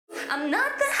I'm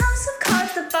not the house of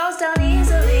cards that falls down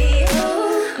easily.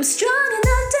 I'm strong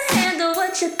enough to handle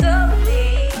what you throw at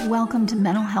me. Welcome to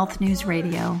Mental Health News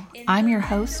Radio. I'm your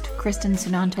host, Kristen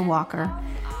Sunanta Walker.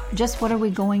 Just what are we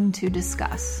going to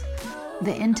discuss?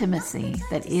 The intimacy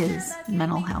that is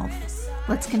mental health.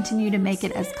 Let's continue to make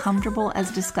it as comfortable as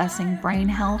discussing brain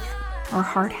health or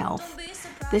heart health.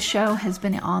 This show has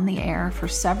been on the air for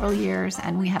several years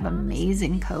and we have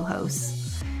amazing co-hosts.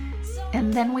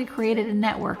 And then we created a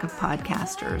network of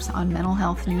podcasters on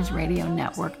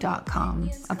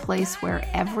mentalhealthnewsradionetwork.com, a place where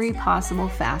every possible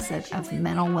facet of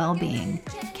mental well-being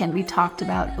can be talked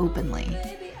about openly.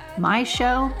 My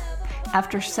show,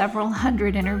 after several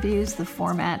hundred interviews, the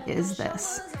format is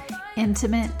this: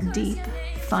 intimate, deep,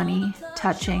 funny,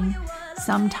 touching,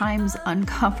 sometimes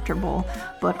uncomfortable,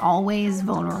 but always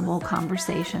vulnerable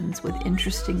conversations with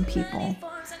interesting people.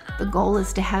 The goal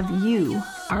is to have you,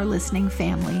 our listening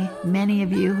family, many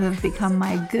of you who have become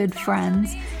my good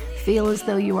friends, feel as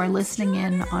though you are listening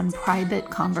in on private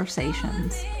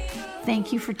conversations.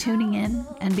 Thank you for tuning in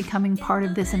and becoming part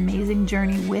of this amazing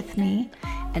journey with me,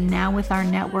 and now with our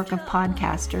network of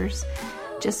podcasters.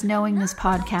 Just knowing this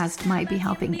podcast might be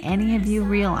helping any of you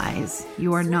realize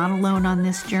you are not alone on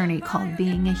this journey called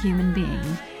being a human being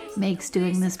makes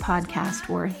doing this podcast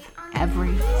worth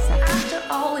every second. After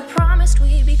all, we promised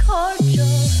we'd be cordial.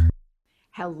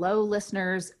 Hello,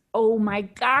 listeners. Oh my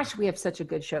gosh, we have such a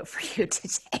good show for you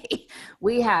today.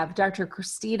 We have Dr.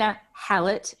 Christina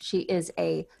Hallett. She is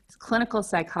a clinical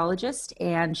psychologist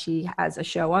and she has a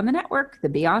show on the network, the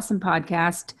Be Awesome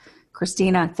podcast.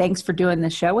 Christina, thanks for doing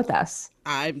this show with us.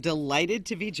 I'm delighted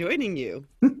to be joining you.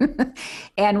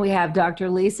 And we have Dr.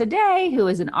 Lisa Day, who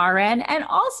is an RN and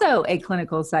also a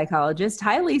clinical psychologist.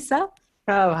 Hi, Lisa.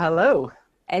 Oh, hello.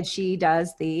 And she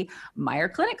does the Meyer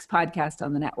Clinics podcast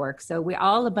on the network. So we're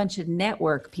all a bunch of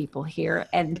network people here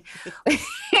and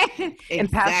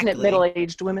And passionate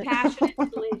middle-aged women. Passionate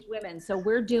middle-aged women. So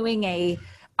we're doing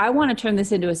I want to turn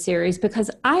this into a series because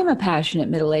I'm a passionate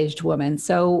middle-aged woman.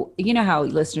 So you know how,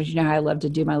 listeners, you know how I love to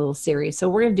do my little series. So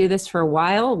we're going to do this for a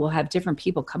while. We'll have different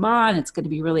people come on. It's going to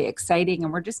be really exciting.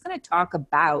 And we're just going to talk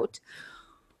about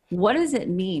what does it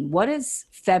mean? What is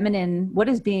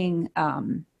being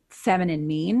feminine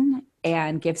mean?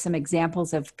 And give some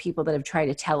examples of people that have tried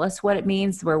to tell us what it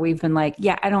means, where we've been like,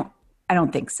 yeah, I don't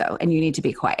think so. And you need to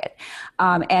be quiet.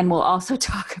 And we'll also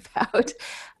talk about,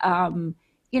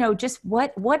 just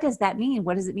what does that mean?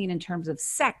 What does it mean in terms of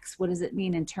sex? What does it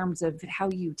mean in terms of how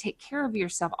you take care of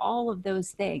yourself? All of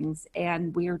those things.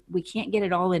 And we can't get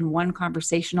it all in one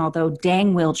conversation, although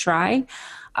dang, we'll try.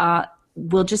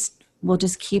 We'll just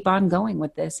keep on going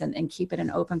with this and keep it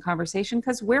an open conversation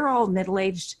because we're all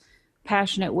middle-aged,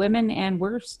 passionate women and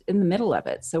we're in the middle of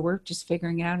it. So we're just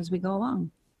figuring it out as we go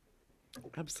along.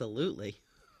 Absolutely.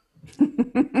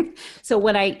 So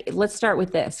let's start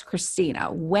with this,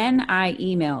 Christina. When I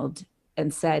emailed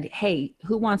and said, hey,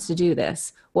 who wants to do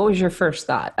this? What was your first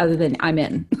thought other than I'm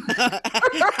in?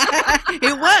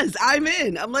 It was, I'm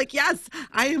in. I'm like, yes,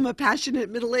 I am a passionate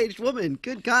middle-aged woman.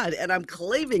 Good God. And I'm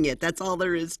claiming it. That's all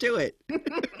there is to it.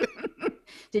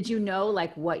 Did you know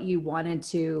like what you wanted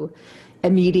to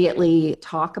immediately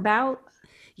talk about?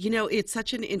 You know, it's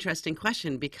such an interesting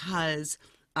question because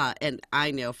and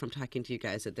I know from talking to you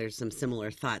guys that there's some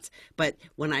similar thoughts. But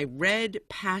when I read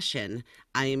passion,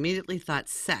 I immediately thought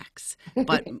sex.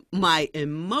 But my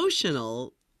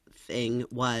emotional thing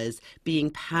was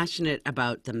being passionate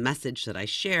about the message that I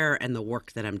share and the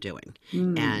work that I'm doing.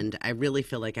 And I really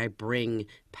feel like I bring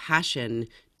passion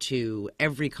to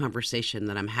every conversation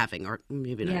that I'm having, or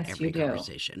maybe not every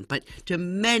conversation, but to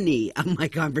many of my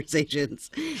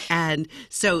conversations. And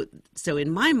so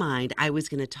in my mind, I was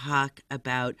going to talk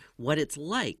about what it's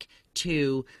like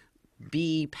to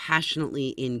be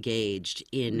passionately engaged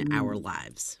in our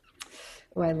lives.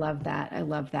 Oh, I love that. I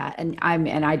love that. And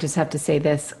I just have to say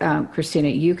this, Christina,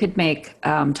 you could make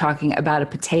talking about a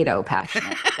potato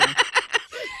passionate.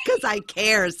 Because I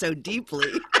care so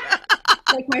deeply.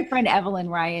 Like my friend Evelyn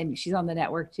Ryan, she's on the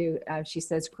network too. She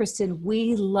says, Kristen,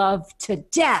 we love to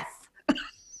death.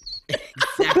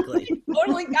 Exactly.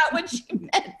 Totally got what she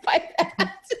meant by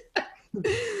that.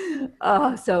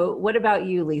 So what about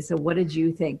you, Lisa? What did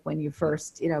you think when you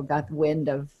first, got the wind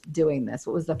of doing this?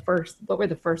 What were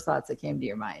the first thoughts that came to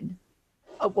your mind?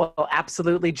 Oh, well,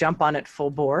 absolutely jump on it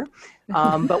full bore.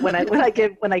 But when I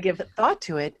give thought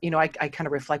to it, I kind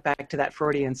of reflect back to that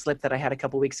Freudian slip that I had a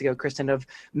couple weeks ago, Kristen, of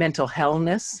mental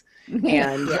hellness.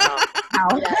 And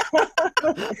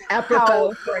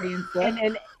apropos Freudian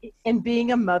slip. And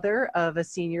being a mother of a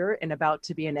senior and about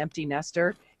to be an empty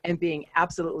nester, and being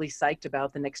absolutely psyched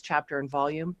about the next chapter and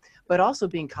volume, but also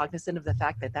being cognizant of the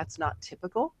fact that that's not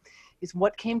typical. Is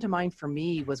what came to mind for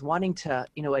me was wanting to,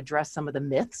 address some of the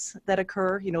myths that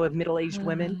occur, of middle-aged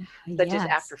women, such as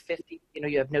after 50,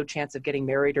 you have no chance of getting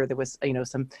married, or there was,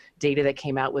 some data that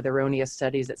came out with erroneous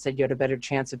studies that said you had a better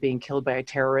chance of being killed by a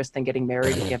terrorist than getting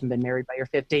married if you haven't been married by your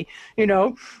 50,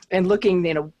 and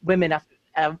looking, women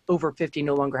over 50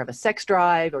 no longer have a sex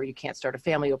drive, or you can't start a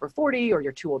family over 40, or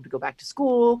you're too old to go back to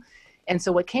school. And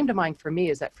so what came to mind for me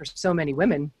is that for so many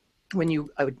women, when you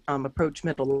approach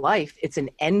middle life, it's an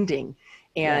ending.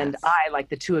 And Yes. I, like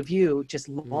the two of you, just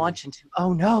launch into,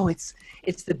 oh no, it's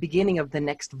the beginning of the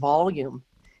next volume.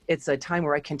 It's a time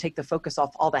where I can take the focus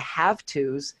off all the have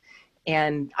tos,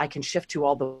 and I can shift to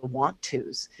all the want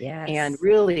tos. Yes. And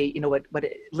really, what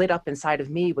it lit up inside of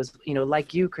me was,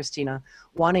 like you, Christina,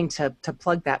 wanting to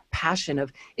plug that passion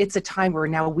of, it's a time where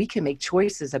now we can make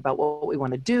choices about what we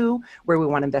want to do, where we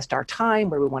want to invest our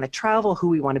time, where we want to travel, who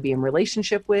we want to be in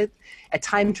relationship with, a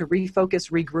time to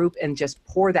refocus, regroup, and just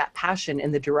pour that passion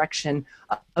in the direction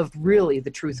of really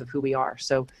the truth of who we are.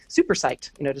 So super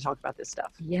psyched, to talk about this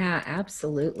stuff. Yeah,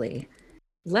 absolutely.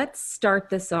 Let's start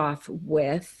this off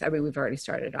with, we've already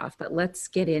started off, but let's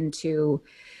get into,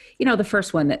 the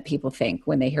first one that people think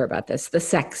when they hear about this, the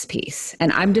sex piece.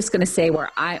 And I'm just going to say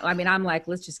where I'm like,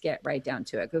 let's just get right down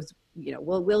to it, because,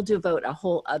 we'll devote a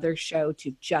whole other show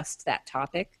to just that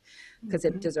topic, because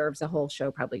it deserves a whole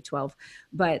show, probably 12.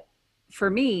 But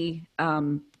for me,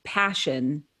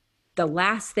 passion, the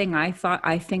last thing I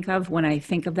think of when I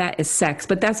think of that is sex,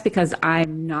 but that's because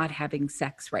I'm not having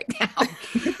sex right now.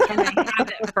 And I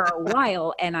haven't for a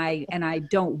while, and I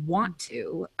don't want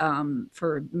to,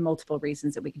 for multiple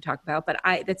reasons that we can talk about, but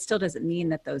that still doesn't mean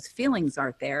that those feelings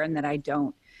aren't there and that I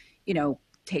don't,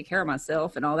 take care of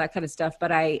myself and all that kind of stuff.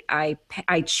 But I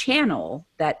channel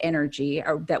that energy,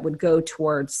 or that would go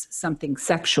towards something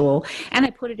sexual, and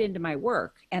I put it into my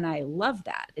work, and I love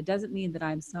that. It doesn't mean that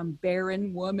I'm some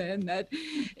barren woman that,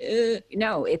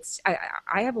 no,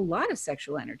 I have a lot of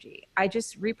sexual energy. I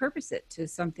just repurpose it to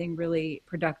something really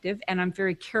productive. And I'm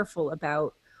very careful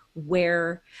about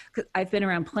because I've been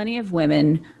around plenty of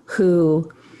women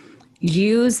who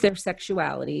use their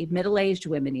sexuality, middle-aged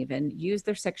women even, use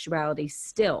their sexuality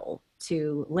still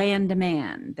to land a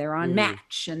man. They're on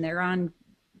Match, and they're on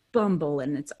Bumble,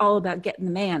 and it's all about getting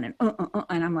the man. And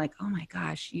I'm like, oh my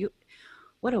gosh,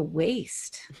 what a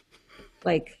waste.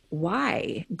 Like,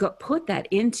 why? Put that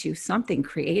into something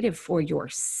creative for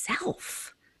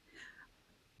yourself.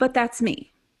 But that's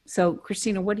me. So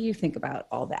Christina, what do you think about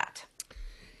all that?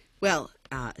 Well,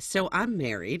 so I'm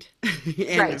married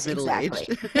and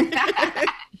middle-aged.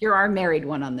 You're our married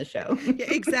one on the show. Yeah,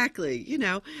 exactly.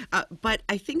 But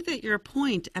I think that your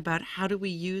point about how do we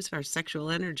use our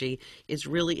sexual energy is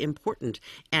really important.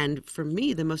 And for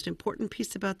me, the most important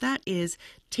piece about that is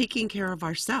taking care of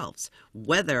ourselves,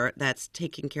 whether that's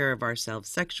taking care of ourselves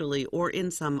sexually or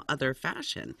in some other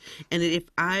fashion. And if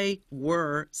I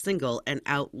were single and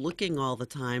out looking all the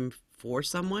time for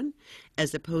someone,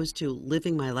 as opposed to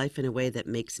living my life in a way that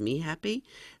makes me happy,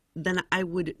 then I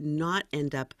would not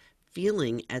end up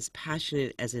feeling as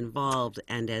passionate, as involved,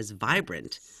 and as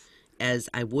vibrant as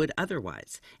I would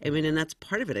otherwise. And that's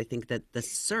part of it. I think that the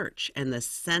search and the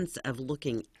sense of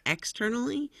looking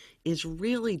externally is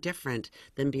really different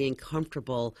than being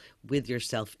comfortable with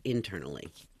yourself internally.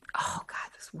 Oh God,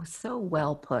 this was so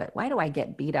well put. Why do I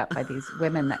get beat up by these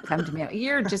women that come to me?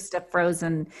 You're just a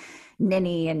frozen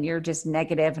ninny and you're just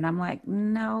negative. And I'm like,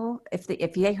 no, if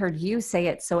they heard you say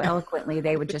it so eloquently,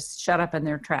 they would just shut up in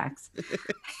their tracks.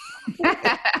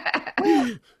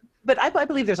 But I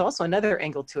believe there's also another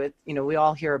angle to it. We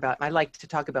all hear about, and I like to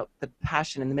talk about the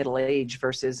passion in the middle age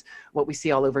versus what we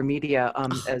see all over media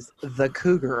as the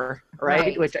cougar,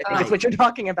 right? Which I think is what you're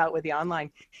talking about with the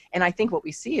online. And I think what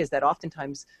we see is that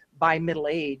oftentimes by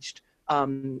middle-aged,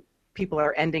 people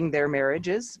are ending their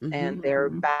marriages and they're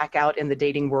back out in the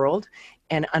dating world.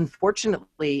 And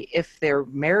unfortunately, if their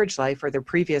marriage life or their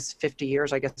previous 50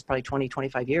 years, I guess it's probably 20,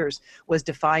 25 years, was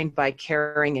defined by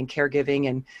caring and caregiving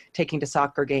and taking to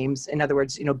soccer games, in other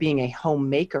words, being a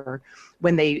homemaker,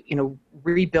 when they,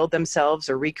 rebuild themselves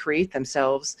or recreate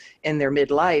themselves in their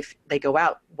midlife, they go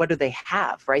out, what do they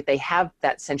have, right? They have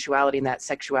that sensuality and that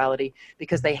sexuality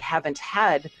because they haven't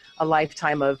had a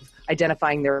lifetime of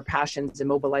identifying their passions and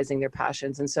mobilizing their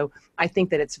passions. And so I think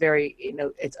that it's very,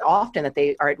 it's often that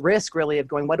they are at risk really of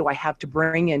going, what do I have to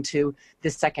bring into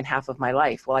this second half of my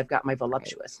life? Well, I've got my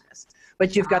voluptuousness,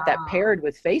 but you've got that paired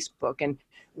with Facebook. And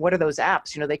what are those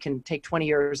apps? They can take 20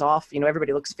 years off.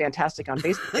 Everybody looks fantastic on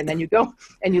Facebook. And then you go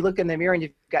and you look in the mirror and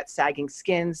you've got sagging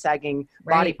skin, sagging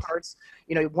body parts.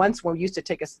 Once we used to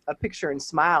take a picture and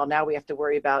smile, now we have to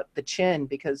worry about the chin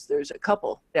because there's a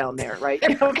couple down there, right?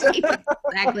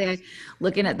 Exactly.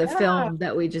 Looking at the film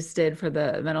that we just did for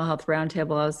the mental health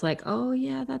roundtable, I was like, oh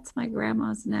yeah, that's my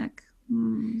grandma's neck.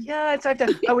 Yeah, I have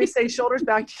to always say shoulders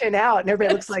back, chin out, and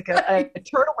everybody looks like a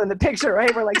turtle in the picture,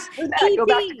 right? We're like, screw that, go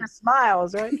back to your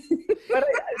smiles, right? But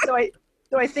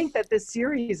I think that this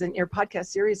series and your podcast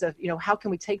series of, how can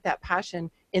we take that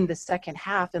passion in the second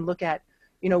half and look at,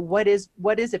 what is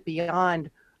it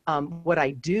beyond what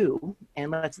I do,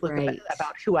 and let's look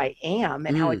about who I am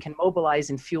and how I can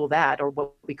mobilize and fuel that, or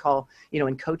what we call,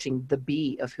 in coaching, the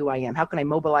B of who I am. How can I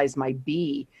mobilize my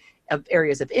B of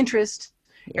areas of interest,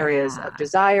 areas of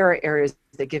desire, areas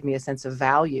that give me a sense of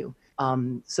value,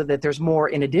 so that there's more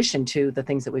in addition to the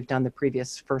things that we've done the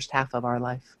previous first half of our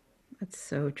life. That's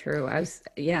so true.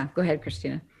 Go ahead,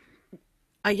 Christina.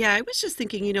 I was just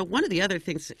thinking, one of the other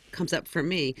things that comes up for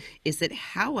me is that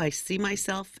how I see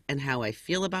myself and how I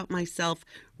feel about myself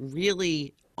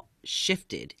really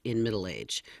shifted in middle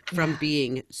age from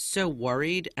being so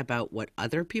worried about what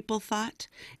other people thought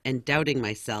and doubting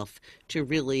myself to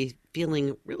really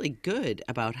feeling really good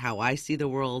about how I see the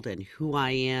world and who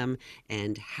I am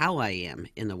and how I am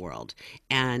in the world.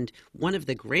 And one of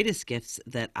the greatest gifts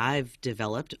that I've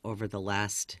developed over the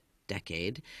last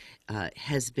decade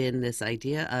has been this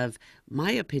idea of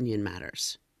my opinion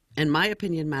matters. And my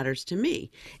opinion matters to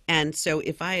me. And so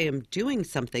if I am doing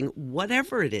something,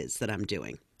 whatever it is that I'm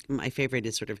doing, my favorite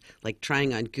is sort of like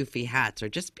trying on goofy hats or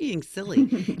just being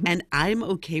silly. And I'm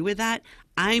okay with that.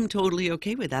 I'm totally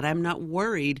okay with that. I'm not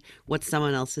worried what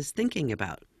someone else is thinking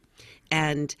about.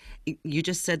 And you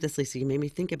just said this, Lisa, you made me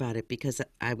think about it because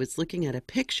I was looking at a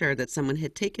picture that someone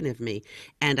had taken of me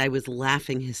and I was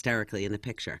laughing hysterically in the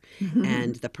picture.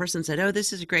 And the person said, oh,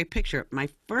 this is a great picture. My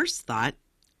first thought,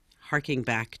 harking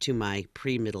back to my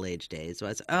pre-middle age days,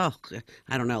 was, oh,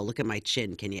 I don't know, look at my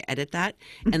chin. Can you edit that?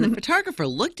 And the photographer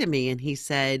looked at me and he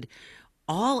said,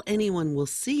 all anyone will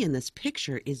see in this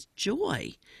picture is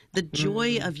joy, the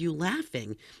joy of you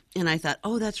laughing. And I thought,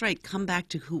 oh, that's right. Come back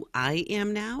to who I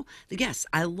am now. Yes,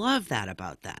 I love that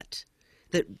about that.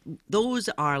 That those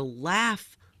are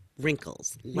laugh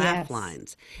wrinkles, laugh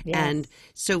lines. Yes. And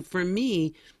so for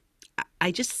me,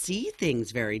 I just see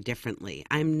things very differently.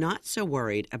 I'm not so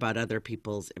worried about other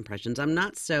people's impressions. I'm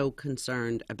not so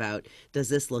concerned about, does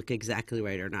this look exactly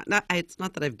right or not? It's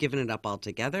not that I've given it up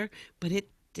altogether, but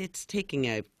it's taking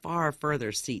a far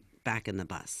further seat back in the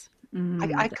bus.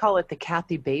 I call it the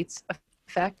Kathy Bates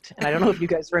effect. And I don't know if you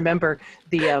guys remember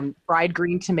the fried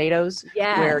green tomatoes.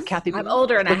 Yes. Where Kathy I'm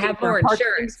older and I have more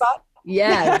insurance.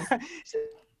 Yes.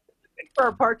 For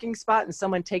a parking spot and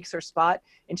someone takes her spot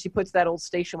and she puts that old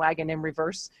station wagon in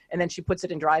reverse and then she puts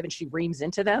it in drive and she reams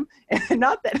into them. And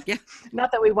not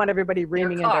that we want everybody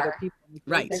reaming into other people.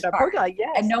 Right. Yes.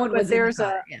 And no one was there's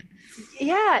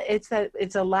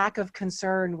it's a lack of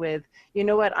concern with, you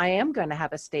know what, I am going to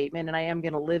have a statement and I am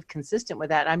going to live consistent with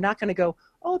that. I'm not going to go,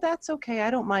 oh, that's okay.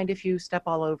 I don't mind if you step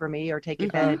all over me or take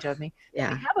advantage of me.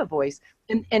 Yeah. I have a voice.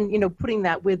 And putting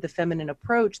that with the feminine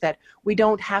approach, that we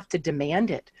don't have to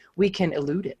demand it. We can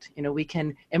elude it. We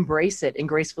can embrace it and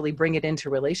gracefully bring it into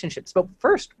relationships. But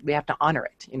first, we have to honor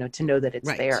it, to know that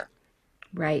it's there.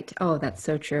 Right. Oh, that's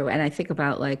so true. And I think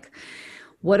about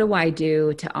what do I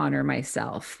do to honor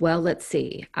myself? Well, let's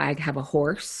see. I have a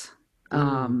horse.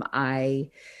 I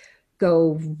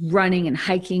go running and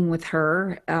hiking with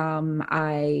her.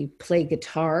 I play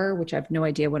guitar, which I have no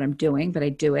idea what I'm doing, but I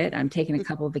do it. I'm taking a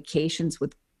couple of vacations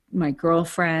with my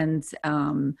girlfriends.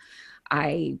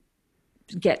 I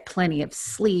get plenty of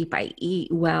sleep. I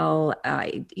eat well.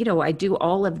 I do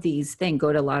all of these things,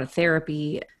 go to a lot of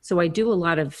therapy. So I do a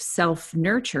lot of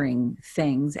self-nurturing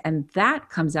things, and that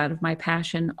comes out of my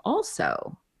passion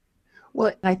also.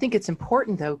 Well, I think it's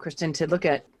important, though, Kristen, to look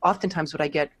at, oftentimes what I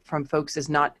get from folks is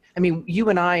not, you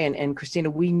and I and Christina,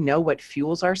 we know what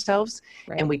fuels ourselves,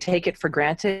 and we take it for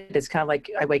granted. It's kind of like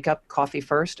I wake up, coffee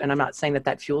first, and I'm not saying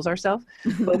that fuels ourselves.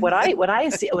 But what I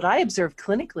observe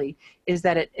clinically is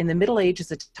that in the middle age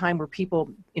is a time where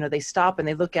people, they stop and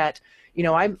they look at,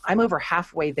 I'm over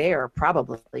halfway there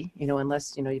probably,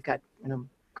 unless, you've got,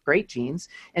 great genes.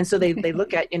 And so they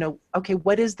look at, okay,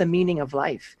 what is the meaning of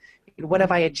life? What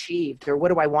have I achieved, or what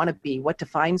do I want to be? What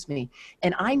defines me?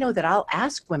 And I know that I'll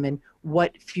ask women,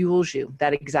 what fuels you?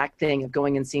 That exact thing of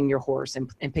going and seeing your horse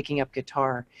and picking up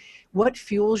guitar. What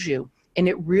fuels you? And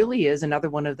it really is another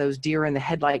one of those deer in the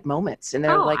headlight moments. And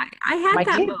they're I had my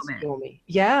that kids moment. fuel me.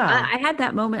 Yeah. I had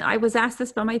that moment. I was asked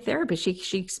this by my therapist.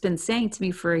 She's been saying to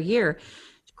me for a year,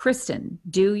 Kristen,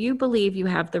 do you believe you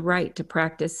have the right to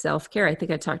practice self-care? I think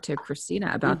I talked to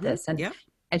Christina about this, and Yeah.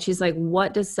 and she's like,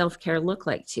 what does self-care look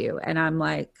like to you? And I'm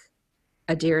like,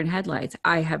 a deer in headlights.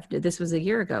 This was a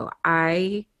year ago.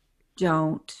 I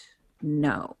don't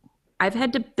know. I've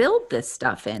had to build this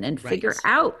stuff in and figure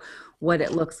Right. out what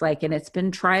it looks like. And it's been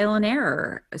trial and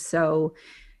error. So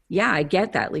yeah, I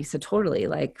get that, Lisa, totally.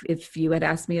 Like if you had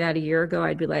asked me that a year ago,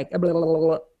 I'd be like, blah, blah, blah,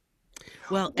 blah.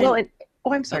 Well, Well, and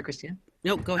I'm sorry, Christina.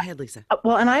 no, go ahead, Lisa.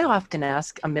 Well, and I often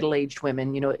ask middle-aged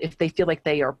women, if they feel like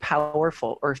they are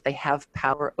powerful or if they have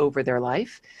power over their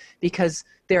life, because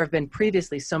there have been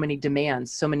previously so many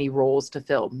demands, so many roles to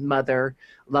fill: mother,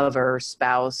 lover,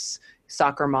 spouse,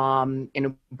 soccer mom,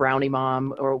 brownie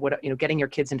mom, or what, getting your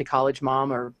kids into college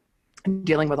mom, or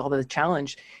dealing with all the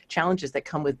challenges that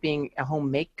come with being a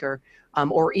homemaker,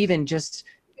 or even just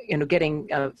getting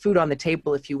food on the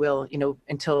table, if you will,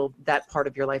 until that part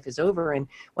of your life is over. And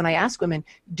when I ask women,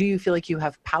 do you feel like you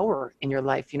have power in your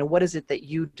life? What is it that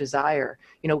you desire?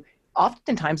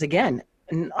 Oftentimes, again,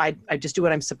 and I just do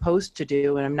what I'm supposed to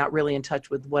do, and I'm not really in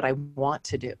touch with what I want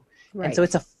to do. Right. And so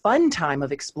it's a fun time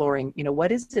of exploring,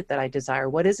 what is it that I desire?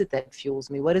 What is it that fuels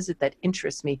me? What is it that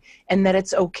interests me? And that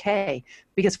it's okay.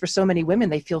 Because for so many women,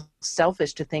 they feel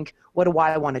selfish to think, what do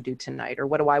I want to do tonight? Or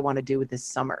what do I want to do with this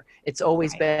summer? It's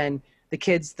always been the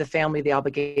kids, the family, the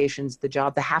obligations, the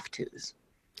job, the have-tos.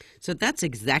 So that's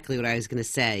exactly what I was going to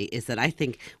say, is that I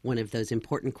think one of those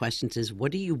important questions is,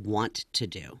 what do you want to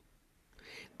do?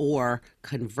 Or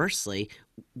conversely,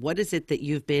 what is it that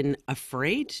you've been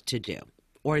afraid to do,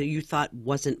 or you thought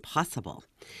wasn't possible?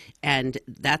 And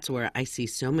that's where I see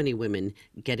so many women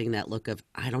getting that look of,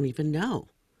 I don't even know,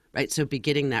 right? So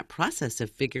beginning that process of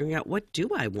figuring out, what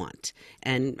do I want?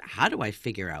 And how do I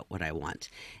figure out what I want?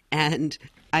 And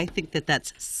I think that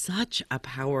that's such a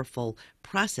powerful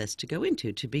process to go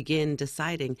into, to begin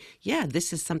deciding, yeah,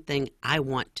 this is something I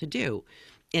want to do.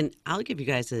 And I'll give you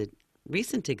guys a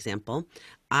recent example.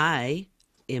 I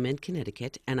am in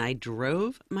Connecticut, and I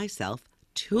drove myself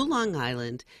to Long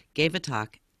Island, gave a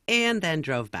talk, and then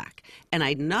drove back. And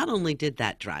I not only did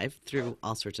that drive through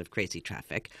all sorts of crazy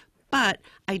traffic, but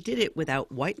I did it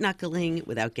without white knuckling,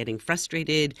 without getting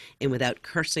frustrated, and without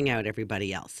cursing out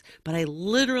everybody else. But I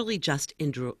literally just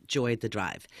enjoyed the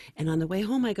drive. And on the way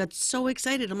home, I got so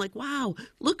excited. I'm like, wow,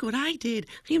 look what I did.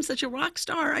 I am such a rock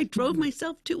star. I drove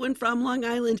myself to and from Long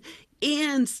Island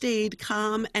and stayed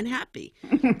calm and happy.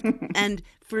 And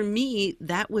for me,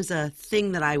 that was a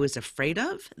thing that I was afraid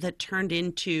of that turned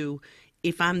into,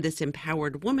 if I'm this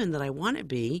empowered woman that I want to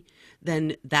be,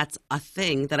 then that's a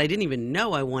thing that I didn't even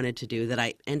know I wanted to do that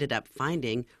I ended up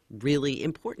finding really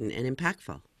important and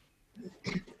impactful.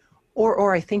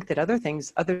 Or I think that other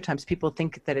times people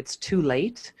think that it's too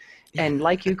late. And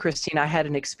like you, Christine, I had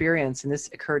an experience, and this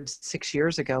occurred 6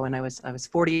 years ago, and I was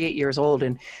 48 years old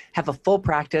and have a full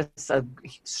practice, a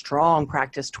strong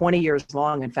practice, 20 years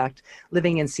long, in fact,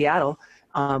 living in Seattle,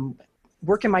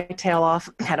 working my tail off,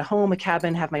 had a home, a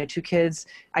cabin, have my 2 kids.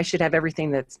 I should have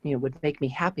everything that would make me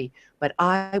happy, but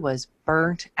I was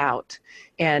burnt out.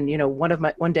 And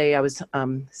one day I was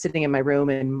sitting in my room,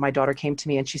 and my daughter came to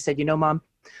me and she said, Mom,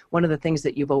 one of the things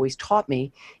that you've always taught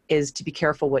me is to be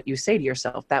careful what you say to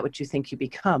yourself, that what you think you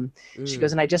become. She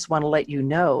goes, and I just want to let you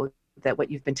know that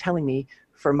what you've been telling me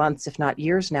for months, if not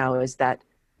years now, is that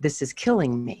this is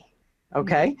killing me.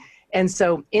 Okay. And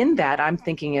so in that, I'm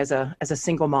thinking as a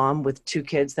single mom with 2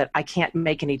 kids that I can't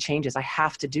make any changes. I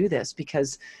have to do this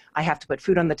because I have to put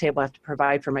food on the table. I have to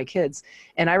provide for my kids.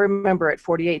 And I remember at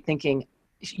 48 thinking,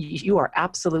 you are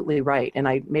absolutely right. And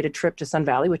I made a trip to Sun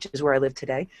Valley, which is where I live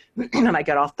today. And I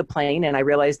got off the plane and I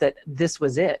realized that this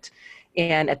was it.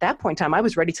 And at that point in time, I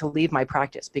was ready to leave my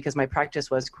practice because my practice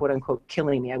was, quote unquote,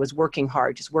 killing me. I was working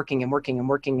hard, just working and working and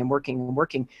working and working and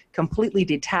working, completely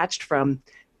detached from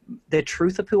the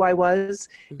truth of who I was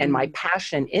and my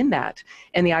passion in that.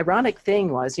 And the ironic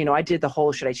thing was, I did the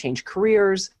whole, should I change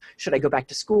careers? Should I go back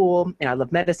to school? And I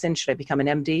love medicine. Should I become an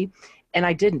MD? And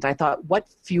I didn't. I thought, what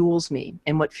fuels me?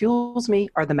 And what fuels me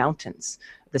are the mountains,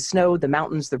 the snow, the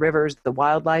mountains, the rivers, the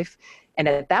wildlife. And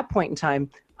at that point in time,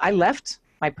 I left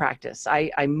my practice.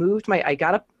 I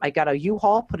got a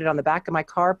U-Haul, put it on the back of my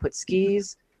car, put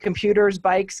skis, computers,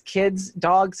 bikes, kids,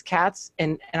 dogs, cats,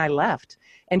 and I left.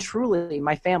 And truly,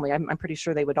 my family, I'm pretty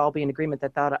sure they would all be in agreement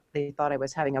that they thought I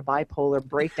was having a bipolar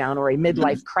breakdown or a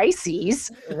midlife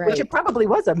crisis, which it probably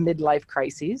was a midlife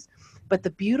crisis. But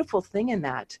the beautiful thing in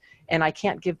that, and I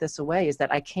can't give this away, is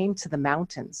that I came to the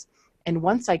mountains. And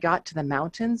once I got to the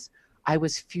mountains, I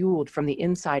was fueled from the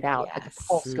inside out, like a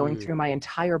pulse going through my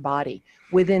entire body.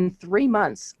 Within 3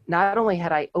 months, not only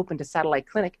had I opened a satellite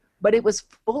clinic, but it was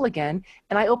full again.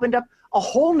 And I opened up a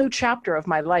whole new chapter of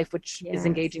my life, which is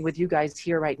engaging with you guys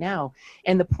here right now.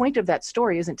 And the point of that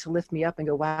story isn't to lift me up and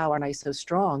go, wow, aren't I so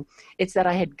strong? It's that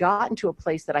I had gotten to a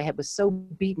place that I was so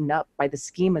beaten up by the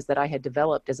schemas that I had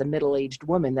developed as a middle-aged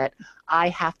woman that I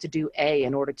have to do A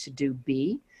in order to do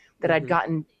B, that I'd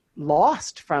gotten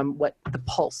lost from what the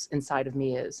pulse inside of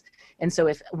me is. And so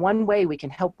if one way we can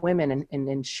help women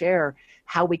and share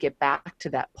how we get back to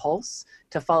that pulse,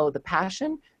 to follow the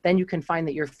passion, then you can find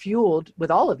that you're fueled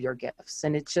with all of your gifts.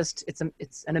 And it's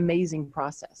an amazing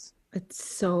process. It's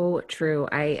so true.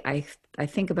 I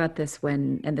think about this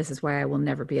and this is why I will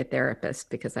never be a therapist,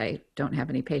 because I don't have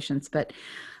any patience, but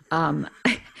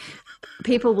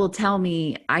people will tell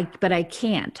me, but I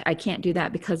can't do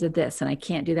that because of this, and I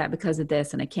can't do that because of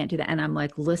this, and I can't do that. And I'm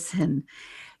like, listen,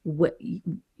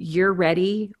 you're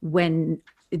ready when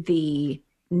the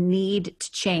need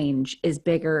to change is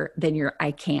bigger than your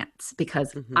I can'ts,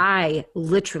 because I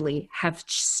literally have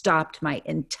stopped my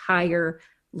entire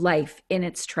life in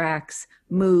its tracks,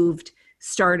 moved,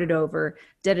 started over,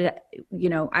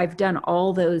 I've done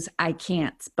all those I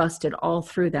can'ts, busted all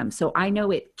through them. So I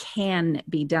know it can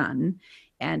be done.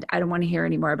 And I don't want to hear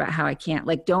any more about how I can't.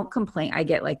 Like, don't complain. I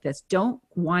get like this. Don't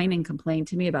whine and complain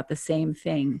to me about the same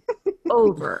thing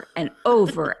over and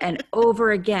over and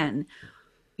over again.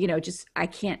 I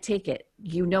can't take it.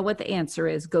 You know what the answer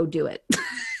is. Go do it.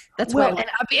 That's why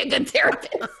I'll be a good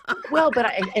therapist. Well, but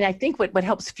I think what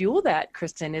helps fuel that,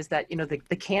 Kristen, is that,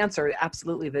 the cancer are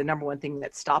absolutely the number one thing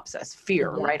that stops us, fear,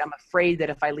 right? I'm afraid that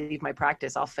if I leave my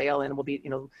practice, I'll fail and we'll be,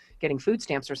 getting food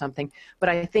stamps or something. But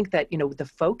I think that, the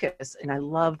focus, and I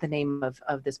love the name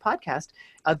of this podcast,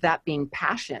 of that being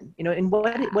passion, and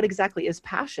what exactly is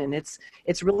passion?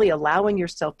 It's really allowing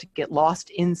yourself to get lost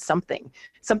in something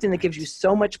that gives you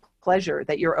so much pleasure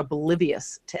that you're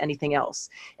oblivious to anything else.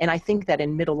 And I think that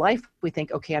in middle life, we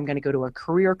think, okay, I'm going to go to a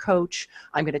career coach.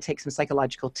 I'm going to take some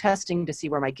psychological testing to see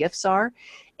where my gifts are.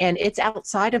 And it's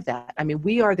outside of that. I mean,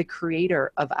 we are the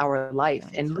creator of our life.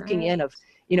 That's and looking in of,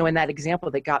 in that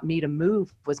example that got me to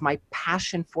move was my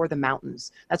passion for the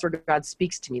mountains. That's where God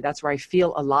speaks to me. That's where I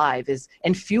feel alive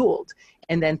and fueled.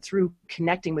 And then through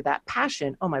connecting with that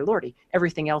passion, oh my Lordy,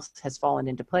 everything else has fallen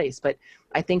into place. But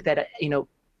I think that,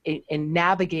 in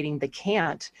navigating the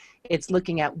can't, it's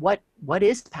looking at what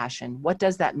is passion? What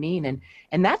does that mean?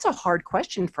 And that's a hard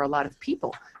question for a lot of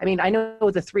people. I mean, I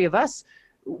know the three of us,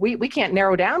 we can't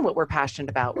narrow down what we're passionate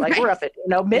about. Like we're up at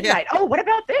midnight. Yeah. Oh, what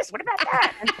about this? What about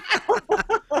that?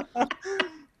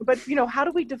 But how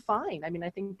do we define? I mean,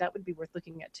 I think that would be worth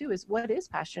looking at too, is what is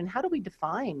passion? How do we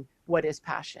define what is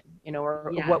passion,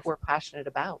 or what we're passionate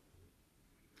about?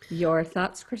 Your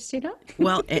thoughts, Christina?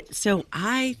 Well, so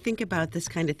I think about this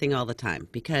kind of thing all the time,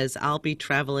 because I'll be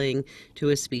traveling to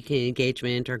a speaking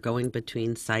engagement or going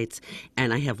between sites,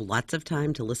 and I have lots of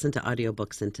time to listen to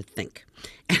audiobooks and to think.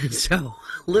 And so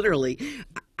literally,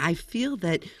 I feel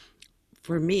that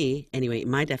for me, anyway,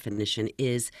 my definition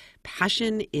is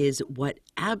passion is what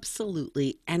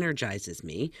absolutely energizes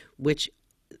me, which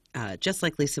just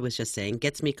like Lisa was just saying,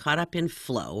 gets me caught up in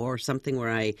flow, or something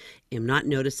where I am not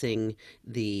noticing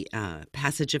the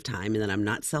passage of time and that I'm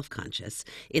not self-conscious.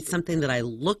 It's something that I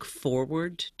look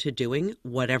forward to doing,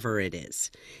 whatever it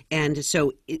is. And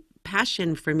so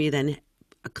passion for me then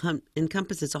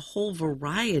encompasses a whole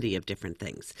variety of different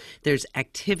things. There's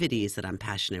activities that I'm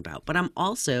passionate about, but I'm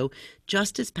also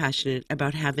just as passionate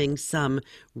about having some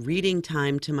reading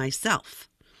time to myself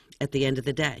at the end of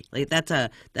the day. Like that's a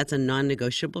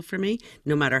non-negotiable for me.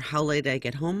 No matter how late I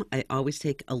get home, I always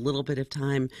take a little bit of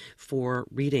time for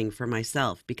reading for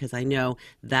myself, because I know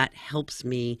that helps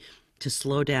me to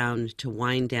slow down, to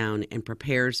wind down, and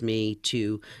prepares me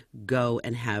to go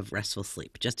and have restful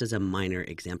sleep, just as a minor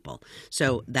example.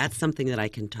 So that's something that I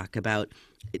can talk about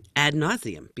ad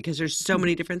nauseum, because there's so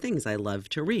many different things I love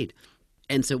to read.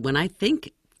 And so when I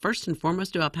think first and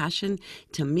foremost about passion,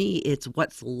 to me, it's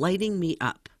what's lighting me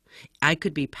up. I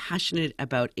could be passionate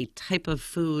about a type of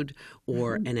food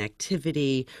or an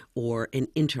activity or an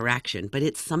interaction, but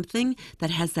it's something that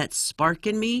has that spark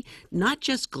in me, not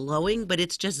just glowing, but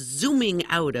it's just zooming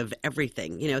out of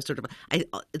everything,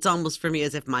 it's almost for me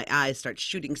as if my eyes start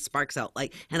shooting sparks out,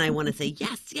 and I want to say,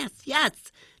 yes, yes, yes.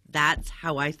 That's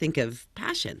how I think of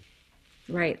passion.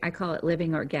 Right. I call it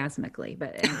living orgasmically,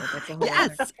 but anyway, that's a whole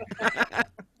yes.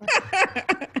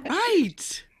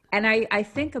 Right. And I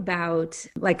think about,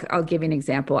 I'll give you an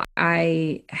example.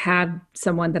 I had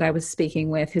someone that I was speaking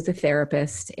with who's a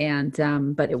therapist, and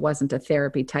but it wasn't a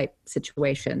therapy type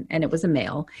situation, and it was a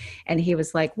male. And he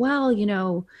was like, well, you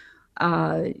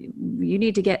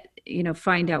need to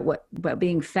find out what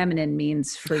being feminine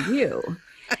means for you.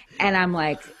 And I'm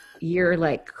like, you're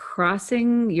like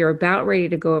you're about ready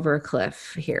to go over a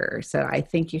cliff here. So I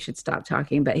think you should stop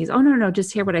talking. But he's, oh, no, no,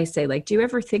 just hear what I say. Like, do you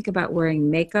ever think about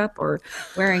wearing makeup or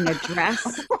wearing a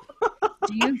dress?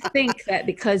 Do you think that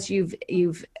because you've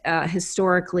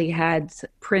historically had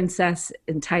princess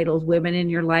entitled women in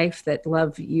your life that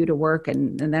love you to work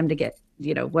and them to get,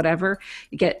 you know, whatever,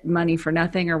 you get money for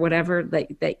nothing or whatever, that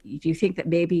do you think that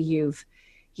maybe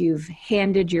you've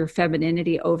handed your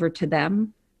femininity over to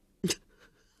them?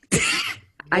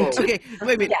 Okay,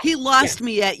 wait a minute. Yeah. He lost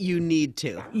me at "you need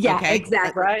to." Yeah, okay?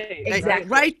 exactly. Right. Exactly.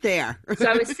 Right there. So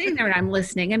I was sitting there and I'm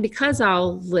listening, and because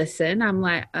I'll listen, I'm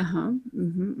like, and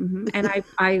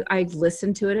I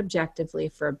listened to it objectively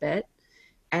for a bit,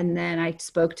 and then I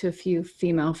spoke to a few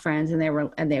female friends, and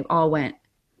they all went,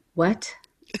 "What?"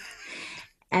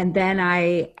 And then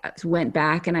I went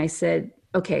back and I said,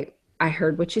 "Okay, I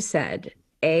heard what you said.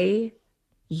 A,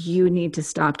 you need to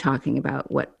stop talking about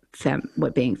what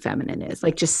being feminine is.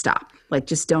 Like, just stop. Like,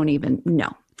 just don't even,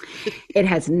 no. It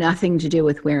has nothing to do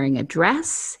with wearing a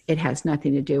dress. It has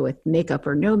nothing to do with makeup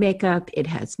or no makeup. It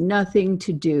has nothing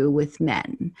to do with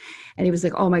men." And he was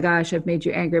like, "Oh my gosh, I've made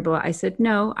you angry." But I said,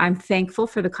 "No, I'm thankful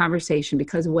for the conversation,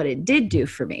 because what it did do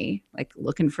for me, like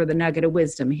looking for the nugget of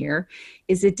wisdom here,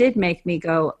 is it did make me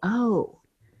go, oh,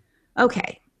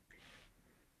 okay.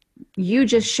 You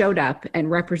just showed up and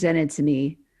represented to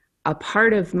me a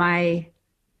part of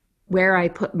where I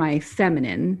put my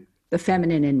feminine, the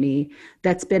feminine in me,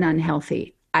 that's been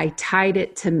unhealthy. I tied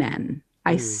it to men.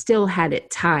 I still had it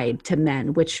tied to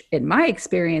men, which in my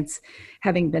experience,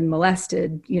 having been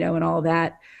molested, you know, and all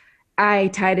that, I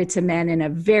tied it to men in a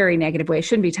very negative way. It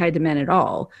shouldn't be tied to men at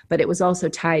all, but it was also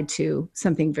tied to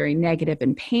something very negative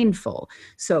and painful.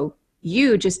 So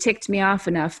you just ticked me off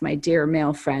enough, my dear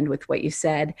male friend, with what you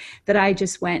said, that I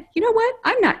just went, you know what?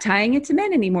 I'm not tying it to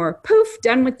men anymore. Poof,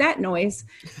 done with that noise.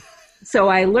 So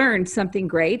I learned something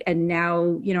great. And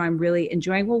now, you know, I'm really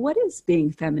enjoying, well, what is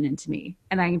being feminine to me?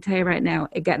 And I can tell you right now,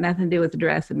 it got nothing to do with the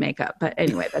dress and makeup. But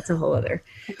anyway, that's a whole other.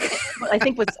 Well, I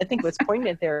think what's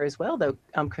poignant there as well, though,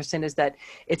 Kristen, is that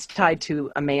it's tied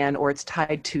to a man, or it's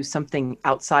tied to something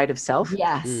outside of self.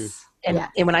 Yes. And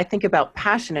when I think about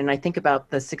passion, and I think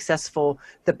about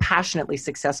the passionately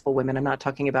successful women, I'm not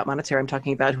talking about monetary, I'm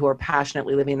talking about who are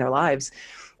passionately living their lives.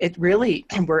 It really,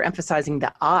 we're emphasizing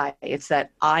the I. It's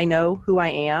that I know who I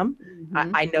am.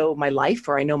 I know my life,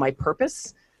 or I know my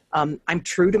purpose. I'm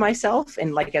true to myself.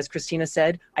 And like, as Christina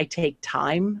said, I take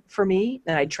time for me,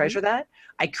 and I treasure that.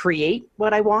 I create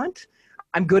what I want.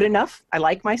 I'm good enough. I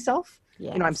like myself.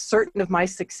 Yes. You know, I'm certain of my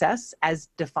success as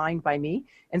defined by me.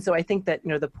 And so I think that, you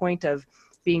know, the point of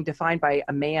being defined by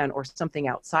a man or something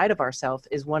outside of ourselves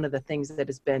is one of the things that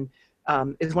has been,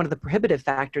 is one of the prohibitive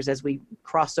factors as we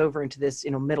cross over into this,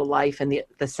 you know, middle life and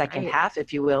the second half,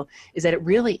 if you will, is that it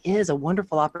really is a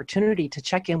wonderful opportunity to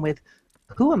check in with,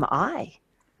 who am I?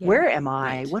 Yeah. Where am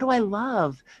I? Right. What do I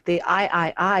love? The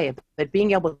I, but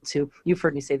being able to, you've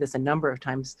heard me say this a number of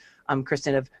times,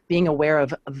 Kristen, of being aware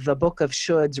of the book of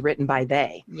shoulds written by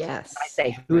they. Yes. I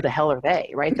say, who the hell are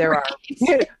they, right? There are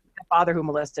the father who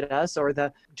molested us, or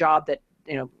the job that,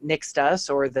 you know, nixed us,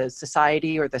 or the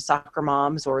society, or the soccer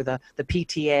moms, or the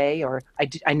PTA, or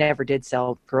I never did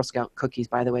sell Girl Scout cookies,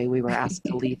 by the way. We were asked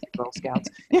to leave the Girl Scouts,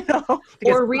 you know,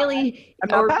 or really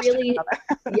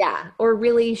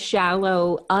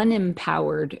shallow,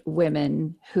 unempowered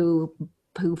women who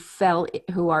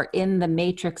are in the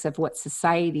matrix of what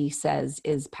society says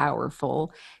is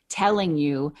powerful, telling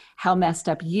you how messed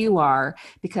up you are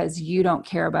because you don't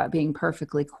care about being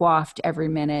perfectly coiffed every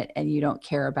minute, and you don't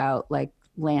care about like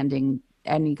landing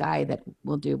any guy that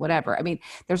will do whatever. I mean,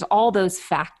 there's all those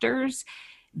factors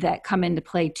that come into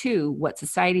play too. What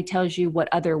society tells you, what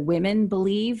other women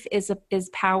believe is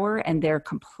power, and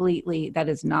that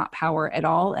is not power at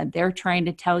all. And they're trying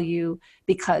to tell you,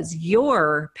 because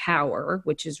your power,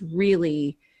 which is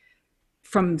really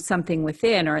from something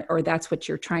within, or that's what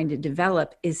you're trying to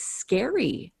develop, is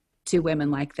scary to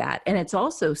women like that. And it's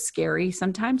also scary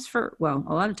sometimes a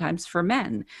lot of times for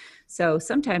men. So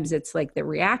sometimes it's like the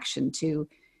reaction to,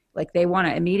 like, they want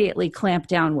to immediately clamp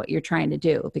down what you're trying to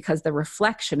do, because the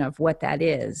reflection of what that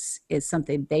is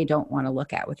something they don't want to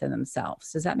look at within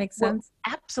themselves. Does that make sense?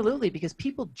 Well, absolutely, because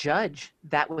people judge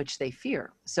that which they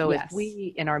fear. So yes. If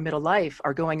we in our middle life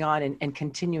are going on and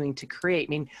continuing to create,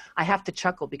 I mean, I have to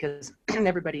chuckle because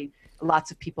lots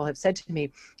of people have said to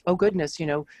me, oh goodness, you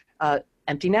know,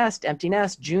 empty nest, empty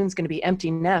nest. June's going to be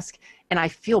empty nest. And I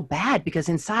feel bad because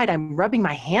inside I'm rubbing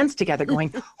my hands together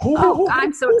going, oh,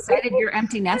 I'm so excited you're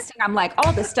empty nesting. I'm like,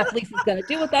 oh, this stuff Lisa's going to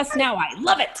do with us now. I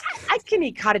love it. I can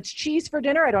eat cottage cheese for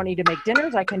dinner. I don't need to make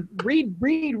dinners. I can read,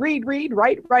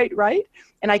 write.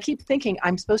 And I keep thinking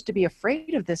I'm supposed to be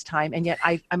afraid of this time. And yet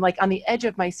I'm like on the edge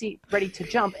of my seat, ready to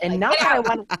jump. And not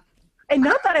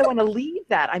that I want to leave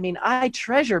that. I mean, I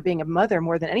treasure being a mother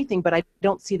more than anything, but I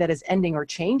don't see that as ending or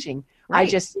changing. Right. I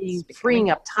just see freeing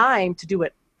up time to do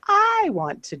what I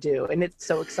want to do. And it's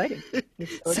so exciting.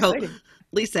 It's so exciting.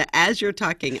 Lisa, as you're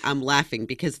talking, I'm laughing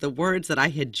because the words that I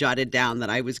had jotted down that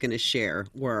I was going to share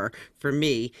were, for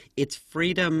me, it's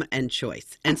freedom and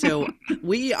choice. And so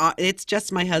it's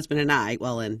just my husband and I,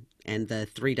 and the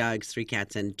 3 dogs, 3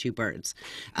 cats, and 2 birds.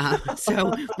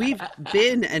 So we've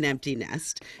been an empty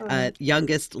nest.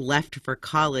 Youngest left for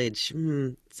college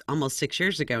it's almost 6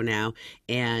 years ago now,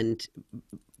 and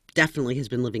definitely has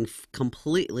been living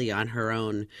completely on her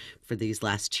own for these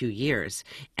last 2 years.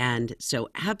 And so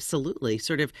absolutely,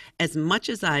 sort of as much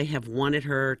as I have wanted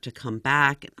her to come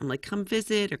back, I'm like, come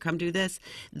visit or come do this,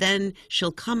 then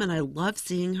she'll come and I love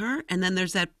seeing her. And then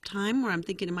there's that time where I'm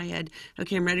thinking in my head,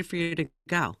 okay, I'm ready for you to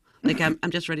go. Like I'm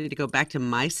just ready to go back to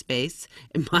my space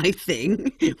and my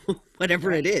thing,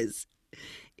 whatever it is.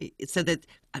 So that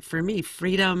for me,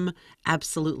 freedom,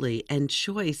 absolutely, and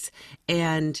choice.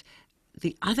 And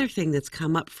the other thing that's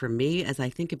come up for me as I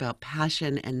think about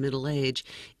passion and middle age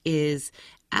is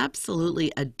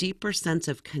absolutely a deeper sense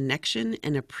of connection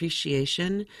and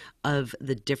appreciation of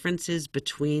the differences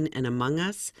between and among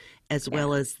us, as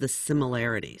well as the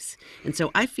similarities. And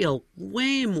so I feel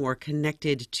way more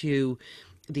connected to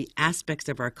the aspects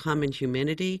of our common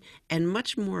humanity and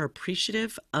much more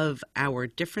appreciative of our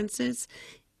differences,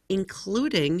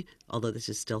 including, although this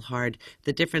is still hard,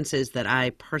 the differences that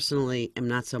I personally am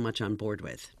not so much on board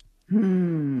with.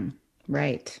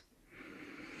 Right.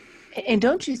 And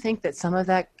don't you think that some of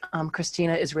that,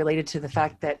 Christina, is related to the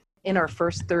fact that in our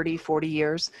first 30, 40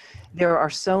 years, there are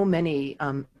so many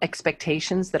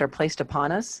expectations that are placed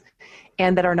upon us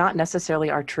and that are not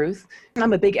necessarily our truth.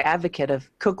 I'm a big advocate of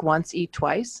cook once, eat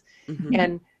twice.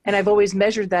 Mm-hmm. And I've always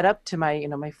measured that up to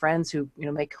my friends who,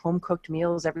 make home cooked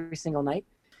meals every single night.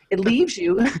 It leaves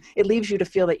you to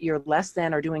feel that you're less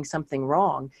than or doing something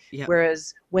wrong. Yep.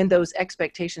 Whereas when those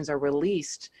expectations are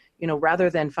released, rather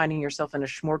than finding yourself in a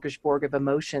smorgasbord of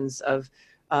emotions of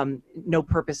no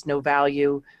purpose, no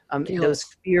value, those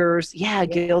fears,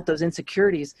 guilt, those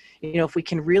insecurities, if we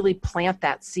can really plant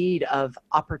that seed of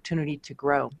opportunity to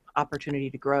grow. Yeah,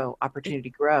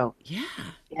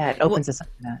 it opens us up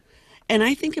to that. And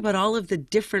I think about all of the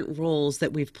different roles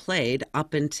that we've played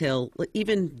up until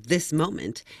even this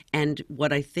moment. And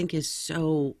what I think is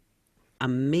so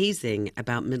amazing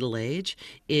about middle age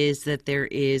is that there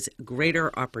is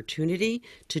greater opportunity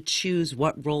to choose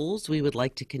what roles we would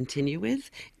like to continue with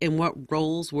and what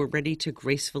roles we're ready to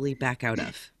gracefully back out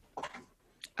of.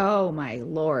 Oh my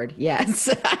Lord. Yes.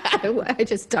 I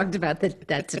just talked about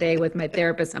that today with my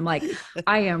therapist. I'm like,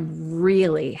 I am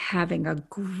really having a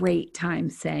great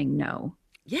time saying no.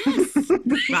 Yes.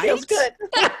 Right. Feels good.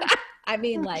 I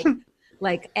mean,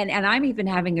 and I'm even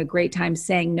having a great time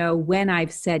saying no when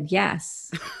I've said yes.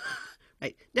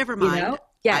 Right. Never mind.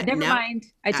 Yeah. Never mind.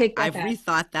 I take that I've back.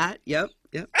 rethought that. Yep.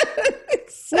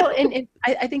 Well, and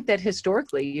I think that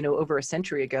historically, over a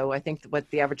century ago, I think what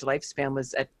the average lifespan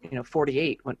was at,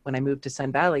 48 when I moved to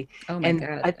Sun Valley. Oh my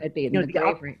God, I'd be in the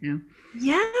grave right now.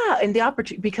 Yeah, and the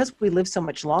opportunity, because we live so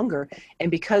much longer,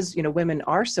 and because women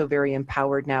are so very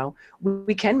empowered now,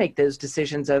 we can make those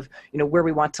decisions of where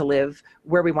we want to live,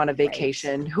 where we want to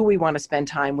vacation, who we want to spend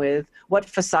time with, what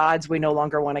facades we no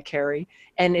longer want to carry,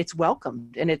 and it's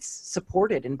welcomed and it's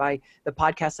supported. And by the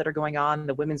podcasts that are going on,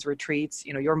 the women's retreats,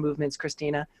 your movements,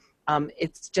 Christina,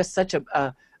 it's just such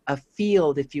a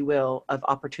field, if you will, of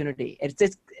opportunity.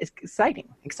 It's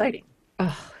exciting.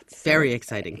 Oh, it's very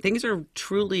exciting. Things are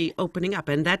truly opening up.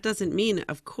 And that doesn't mean,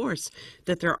 of course,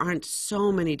 that there aren't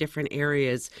so many different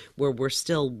areas where we're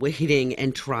still waiting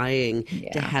and trying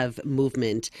to have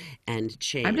movement and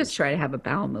change. I'm just trying to have a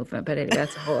bowel movement, but anyway,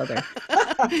 that's a whole other.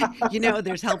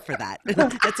 There's help for that.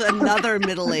 That's another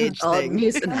middle-aged thing.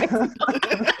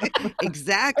 Mucinex.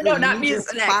 Exactly. No, not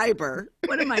Mucinex. Fiber.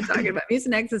 What am I talking about?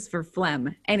 Mucinex is for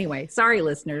phlegm. Anyway, sorry,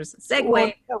 listeners.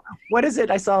 Segue. What is it?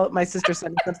 I saw my sister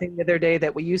send me something the other day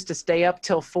that we used used to stay up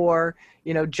till 4,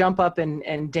 jump up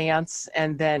and dance,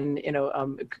 and then,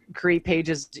 create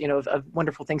pages, of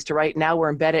wonderful things to write. Now we're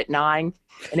in bed at 9.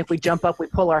 And if we jump up, we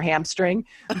pull our hamstring,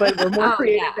 but we're more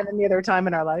creative than any other time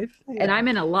in our life. Yeah. And I'm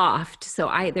in a loft,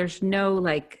 so there's no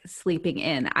like sleeping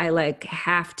in. I like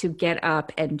have to get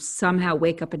up and somehow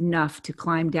wake up enough to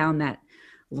climb down that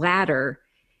ladder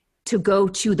to go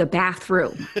to the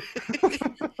bathroom.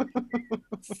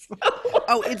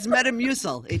 Oh, it's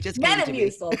Metamucil. It just came to me.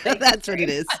 Metamucil. That's what it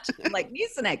is. I'm like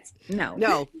Mucinex.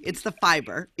 No, it's the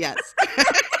fiber. Yes.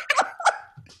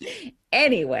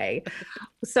 Anyway,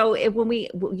 so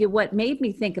what made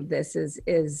me think of this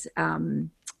is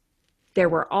there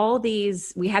were all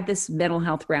these. We had this mental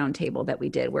health roundtable that we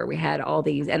did where we had all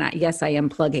these, and yes, I am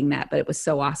plugging that, but it was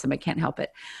so awesome, I can't help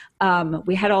it.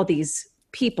 We had all these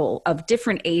people of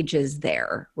different ages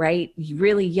there, right?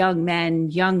 Really young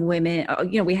men, young women.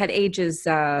 We had ages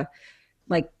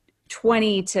like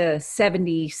 20 to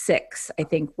 76, I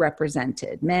think,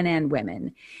 represented, men and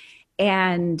women.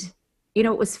 And,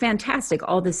 it was fantastic,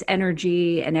 all this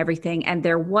energy and everything. And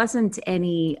there wasn't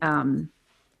any,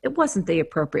 it wasn't the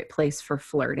appropriate place for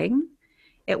flirting.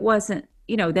 It wasn't,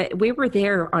 that we were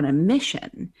there on a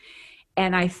mission.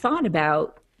 And I thought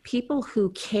about people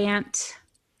who can't,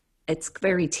 it's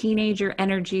very teenager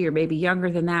energy or maybe younger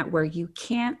than that, where you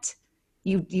can't,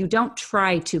 you don't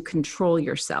try to control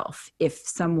yourself if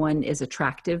someone is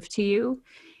attractive to you.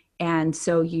 And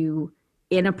so you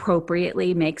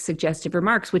inappropriately make suggestive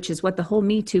remarks, which is what the whole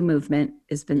Me Too movement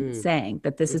has been saying,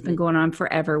 that this has been going on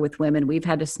forever with women. We've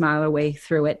had to smile our way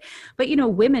through it. But,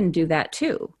 women do that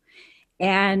too.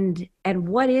 And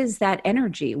what is that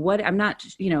energy? I'm not,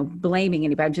 blaming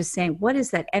anybody. I'm just saying, what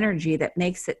is that energy that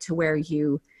makes it to where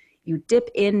you dip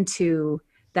into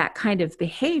that kind of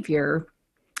behavior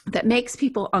that makes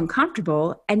people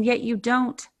uncomfortable, and yet you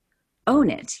don't own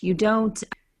it. You don't,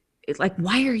 it's like,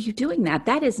 why are you doing that?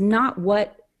 That is not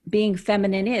what being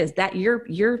feminine is. That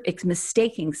you're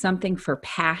mistaking something for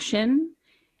passion,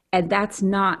 and that's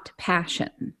not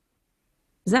passion.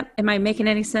 Am I making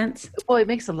any sense? Well, it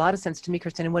makes a lot of sense to me,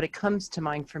 Kristen. And what it comes to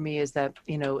mind for me is that,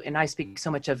 and I speak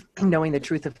so much of knowing the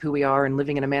truth of who we are and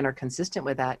living in a manner consistent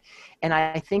with that. And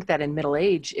I think that in middle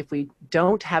age, if we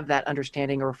don't have that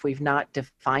understanding, or if we've not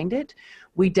defined it,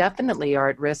 we definitely are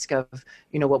at risk of,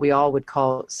 what we all would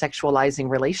call sexualizing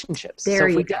relationships. There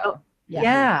you go.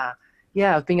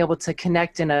 Yeah, of being able to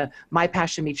connect in my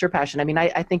passion meets your passion. I mean,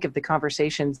 I think of the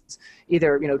conversations,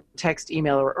 either, text,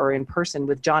 email, or in person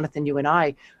with Jonathan, you and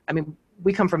I mean,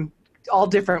 we come from all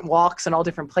different walks and all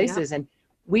different places, and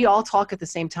we all talk at the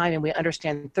same time, and we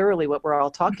understand thoroughly what we're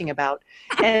all talking about,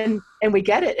 and we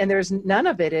get it. And there's none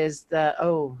of it is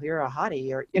you're a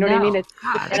hottie, or, what I mean?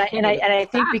 I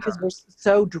think because we're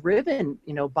so driven,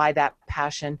 by that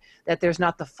passion, that there's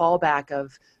not the fallback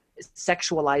of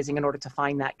sexualizing in order to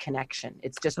find that connection.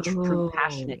 It's just true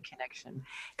passionate connection.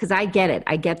 Because I get it.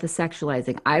 I get the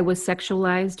sexualizing. I was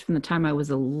sexualized from the time I was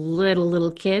a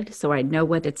little kid, so I know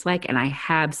what it's like, and I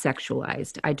have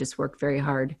sexualized. I just work very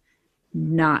hard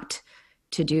not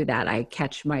to do that. I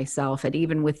catch myself, and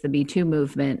even with the Me Too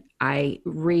movement, I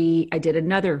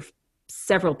did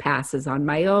several passes on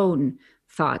my own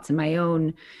thoughts and my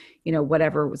own,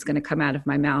 whatever was going to come out of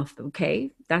my mouth.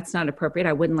 Okay, that's not appropriate.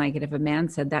 I wouldn't like it if a man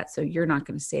said that, so you're not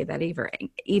going to say that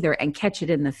either, and catch it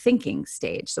in the thinking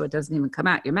stage so it doesn't even come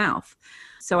out your mouth.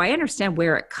 So I understand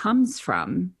where it comes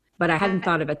from, but I hadn't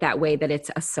thought of it that way, that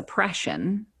it's a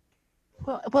suppression.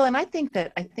 Well, and I think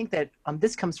that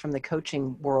this comes from the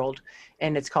coaching world,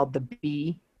 and it's called the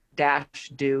be-do-have,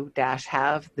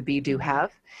 the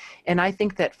be-do-have. And I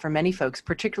think that for many folks,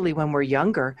 particularly when we're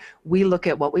younger, we look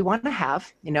at what we want to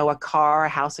have, a car, a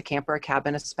house, a camper, a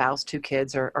cabin, a spouse, 2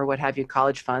 kids, or what have you,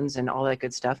 college funds and all that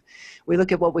good stuff. We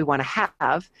look at what we want to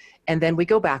have, and then we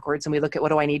go backwards and we look at what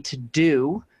do I need to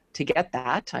do to get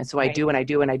that. And so I do, and I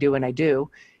do, and I do, and I do.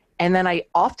 And then I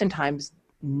oftentimes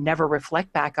never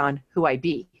reflect back on who I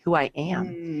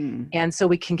am. And so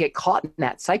we can get caught in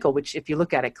that cycle, which if you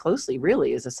look at it closely,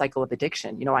 really is a cycle of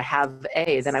addiction. I have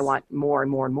then I want more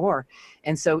and more and more.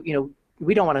 And so,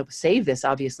 we don't want to save this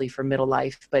obviously for middle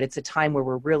life, but it's a time where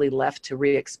we're really left to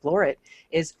re-explore it,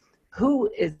 is who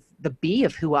is the be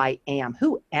of who I am?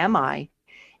 Who am I?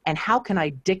 And how can I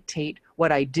dictate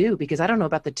what I do? Because I don't know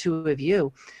about the two of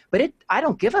you, but I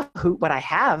don't give a hoot what I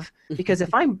have, because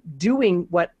if I'm doing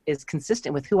what is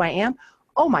consistent with who I am,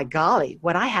 oh my golly,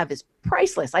 what I have is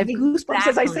priceless. I have goosebumps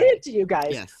as I say it to you guys.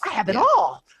 Yes. I have it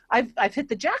all. I've hit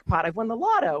the jackpot. I've won the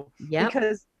lotto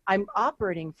because I'm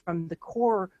operating from the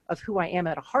core of who I am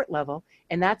at a heart level,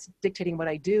 and that's dictating what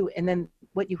I do. And then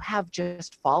what you have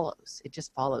just follows. It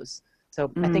just follows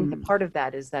So I think the part of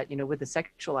that is that, with the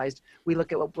sexualized, we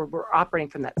look at what we're operating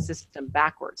from that system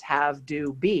backwards, have,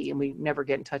 do, be, and we never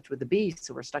get in touch with the be.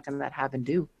 So we're stuck in that have and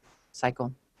do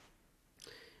cycle.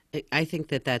 I think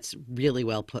that that's really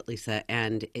well put, Lisa.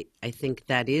 And I think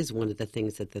that is one of the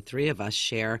things that the three of us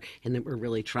share and that we're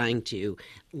really trying to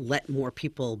let more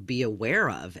people be aware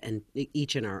of, and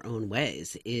each in our own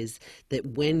ways, is that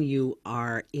when you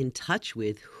are in touch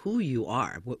with who you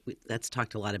are, that's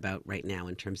talked a lot about right now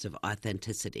in terms of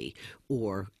authenticity,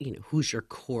 or, who's your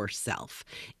core self,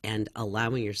 and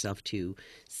allowing yourself to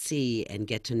see and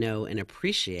get to know and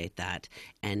appreciate that.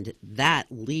 And that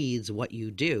leads what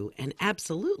you do. And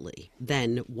absolutely,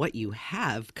 then what you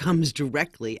have comes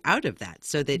directly out of that.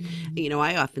 So that,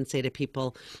 I often say to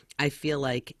people, I feel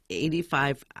like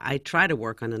I try to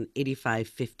work on an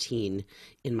 85-15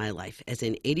 in my life, as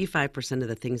in 85% of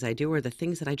the things I do are the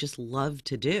things that I just love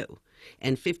to do.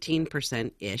 And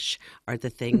 15%-ish are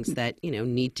the things that,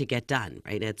 need to get done,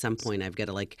 right? At some point I've got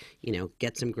to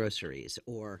get some groceries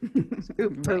or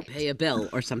pay a bill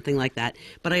or something like that.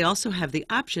 But I also have the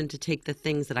option to take the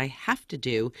things that I have to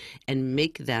do and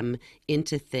make them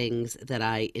into things that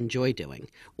I enjoy doing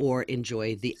or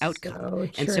enjoy the outcome. So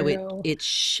and so true. it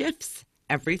shifts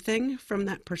everything from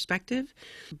that perspective.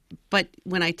 But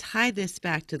when I tie this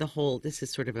back to the whole, this is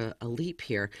sort of a leap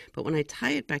here, but when I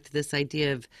tie it back to this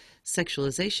idea of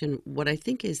sexualization, what I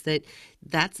think is that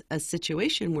that's a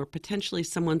situation where potentially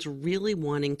someone's really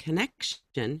wanting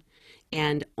connection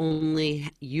and only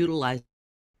utilize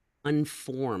one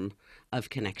form of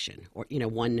connection, or,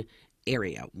 one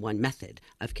area, one method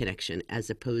of connection,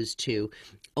 as opposed to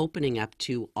opening up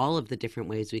to all of the different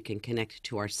ways we can connect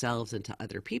to ourselves and to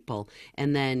other people.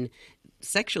 And then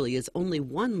sexually is only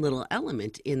one little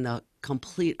element in the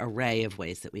complete array of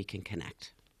ways that we can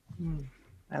connect.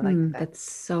 I like that. That's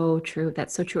so true.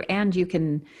 That's so true. And you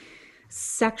can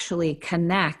sexually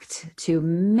connect to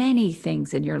many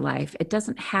things in your life. It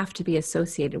doesn't have to be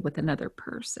associated with another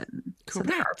person. Correct.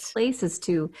 So there are places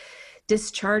to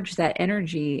discharge that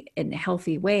energy in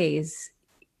healthy ways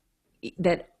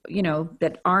that,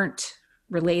 that aren't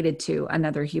related to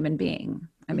another human being.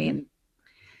 I mean,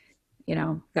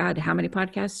 God, how many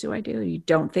podcasts do I do? You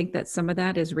don't think that some of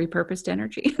that is repurposed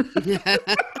energy?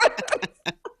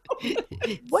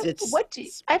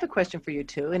 I have a question for you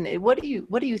too. And what do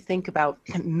you think about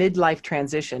midlife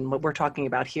transition? What we're talking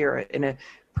about here in a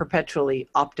perpetually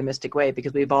optimistic way,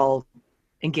 because we've all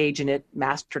engaged in it,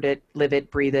 mastered it, live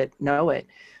it, breathe it, know it.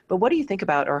 But what do you think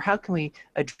about, or how can we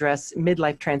address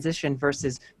midlife transition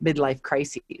versus midlife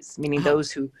crises? Meaning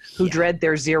those who dread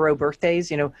their 0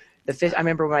 birthdays. I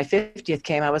remember when my 50th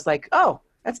came, I was like, oh,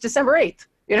 that's December 8th.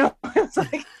 It's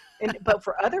like, but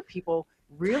for other people,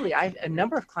 really, I have a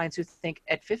number of clients who think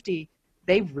at 50,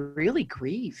 they really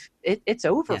grieve. It's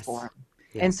over for them.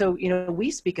 Yeah. And so, we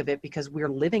speak of it because we're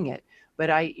living it. But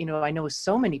I know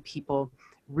so many people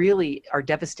really are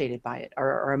devastated by it, or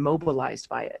are immobilized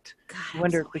by it. God, I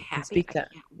wonder so if we can happy. speak that.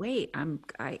 I can't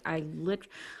wait.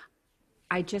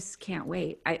 I just can't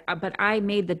wait. But I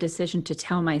made the decision to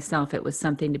tell myself it was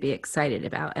something to be excited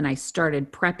about. And I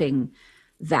started prepping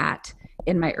that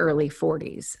in my early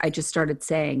 40s. I just started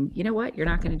saying, you know what, you're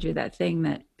not going to do that thing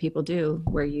that people do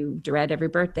where you dread every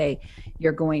birthday.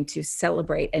 You're going to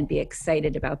celebrate and be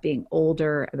excited about being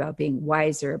older, about being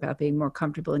wiser, about being more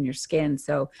comfortable in your skin.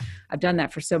 So I've done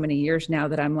that for so many years now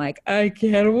that I'm like, I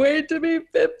can't wait to be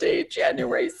 50.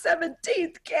 January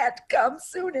 17th can't come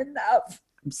soon enough.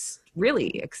 I'm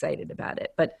really excited about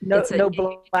it, but no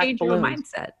black change your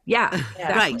mindset. Yeah,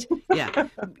 exactly. Right.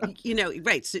 Yeah.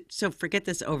 Right. So forget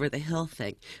this over the hill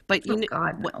thing. But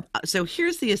God, no. So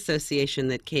here's the association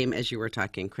that came as you were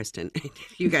talking, Kristen.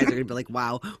 You guys are going to be like,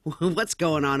 wow, what's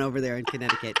going on over there in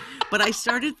Connecticut? But I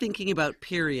started thinking about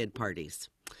period parties.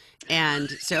 And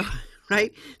so,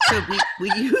 right. So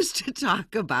we used to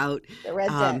talk about,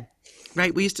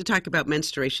 right. We used to talk about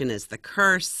menstruation as the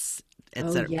curse,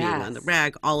 etc., being on the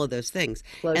rag, all of those things.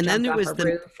 And then there was the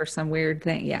roof or some weird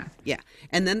thing. Yeah.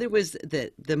 And then there was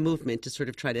the movement to sort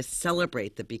of try to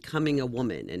celebrate the becoming a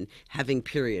woman and having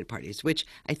period parties, which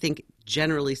I think,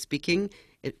 generally speaking,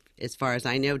 as far as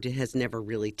I know, has never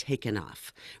really taken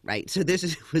off, right? So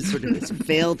this was sort of this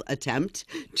failed attempt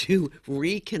to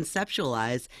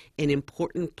reconceptualize an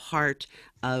important part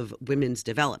of women's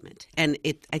development. And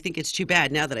I think it's too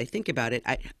bad now that I think about it.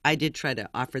 I did try to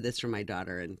offer this for my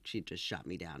daughter, and she just shot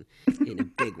me down in a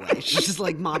big way. She's just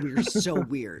like, Mom, you're so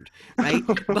weird, right?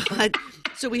 But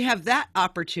so we have that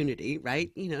opportunity,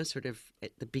 right? Sort of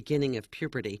at the beginning of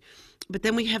puberty. But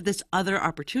then we have this other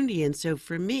opportunity. And so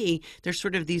for me, there's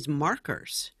sort of these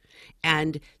markers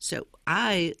And so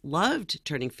I loved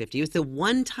turning 50. It was the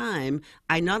one time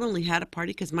I not only had a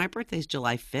party, because my birthday is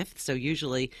July 5th. So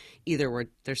usually either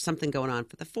there's something going on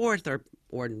for the 4th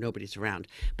or nobody's around.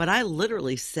 But I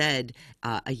literally said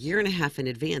a year and a half in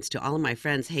advance to all of my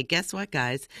friends, hey, guess what,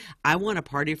 guys? I want a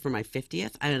party for my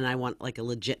 50th, and I want like a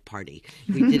legit party.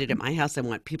 We did it at my house. I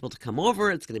want people to come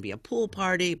over. It's going to be a pool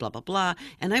party, blah, blah, blah.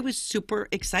 And I was super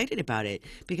excited about it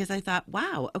because I thought,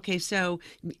 wow, okay, so,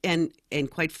 and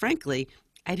quite frankly,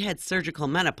 I'd had surgical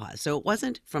menopause. So it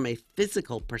wasn't from a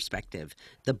physical perspective,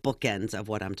 the bookends of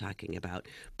what I'm talking about,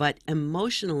 but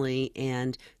emotionally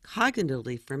and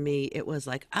cognitively for me, it was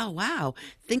like, oh, wow,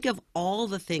 think of all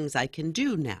the things I can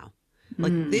do now.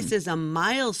 Like this is a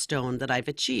milestone that I've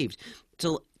achieved.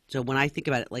 So when I think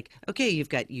about it, like, okay, you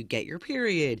get your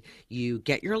period, you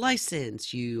get your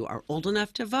license, you are old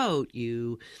enough to vote,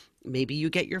 maybe you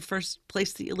get your first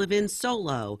place that you live in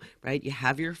solo, right? You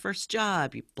have your first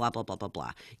job, you blah, blah, blah, blah,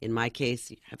 blah. In my case,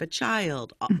 you have a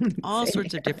child, all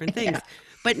sorts of different things. Yeah.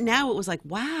 But now it was like,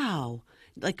 wow,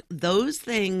 like those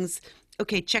things,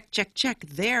 okay, check, check, check.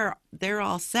 They're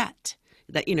all set.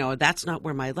 That, that's not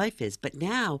where my life is. But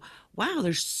now, wow,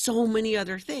 there's so many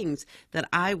other things that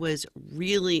I was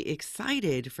really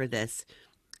excited for this.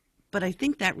 But I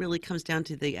think that really comes down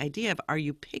to the idea of, are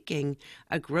you picking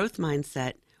a growth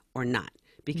mindset or not?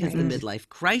 Because the midlife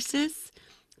crisis,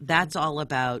 that's all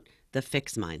about the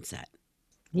fixed mindset.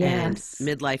 Yes. And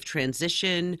midlife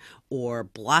transition or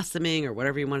blossoming or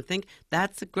whatever you want to think,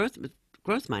 that's a growth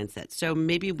mindset. So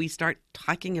maybe we start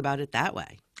talking about it that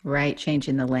way. Right,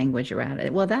 changing the language around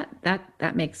it. Well,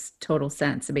 that makes total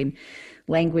sense. I mean,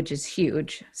 language is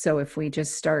huge. So if we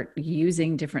just start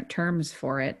using different terms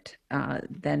for it,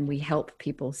 then we help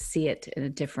people see it in a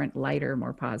different, lighter,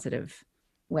 more positive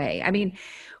way. I mean,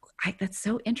 that's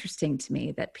so interesting to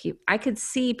me that I could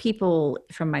see people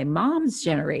from my mom's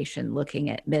generation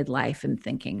looking at midlife and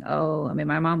thinking, oh, I mean,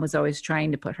 my mom was always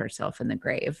trying to put herself in the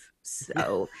grave.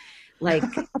 So like,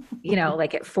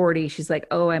 like at 40, she's like,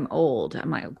 oh, I'm old. I'm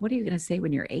like, what are you going to say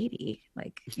when you're 80?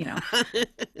 Like,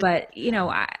 but,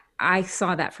 I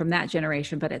saw that from that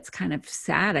generation, but it's kind of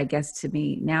sad, I guess, to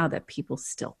me now that people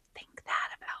still think that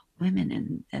about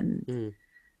women. And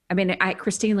I mean,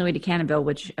 Christine Louis de Canonville,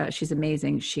 which she's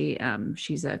amazing.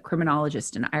 She's a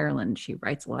criminologist in Ireland. She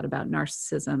writes a lot about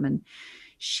narcissism. And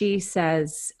she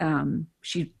says,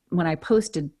 when I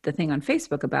posted the thing on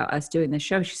Facebook about us doing the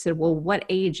show, she said, well, what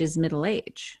age is middle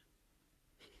age?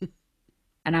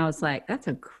 And I was like, that's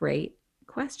a great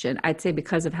question. I'd say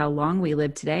because of how long we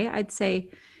live today, I'd say,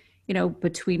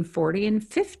 between 40 and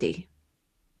 50.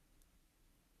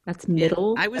 That's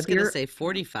middle. I was going to say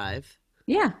 45.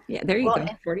 Yeah. There you go.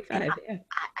 45. Yeah.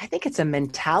 I think it's a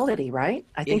mentality, right?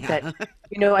 I think that,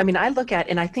 I mean, I look at,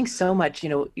 and I think so much,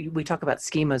 we talk about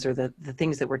schemas or the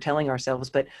things that we're telling ourselves,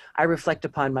 but I reflect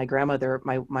upon my grandmother,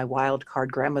 my wild card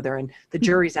grandmother, and the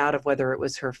jury's out of whether it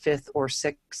was her 5th or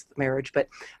 6th marriage. But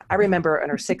I remember in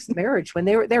her 6th marriage when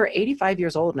they were 85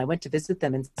 years old, and I went to visit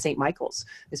them in St. Michael's,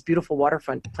 this beautiful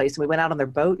waterfront place. And we went out on their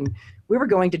boat and we were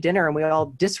going to dinner and we all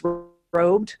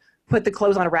disrobed, put the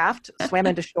clothes on a raft, swam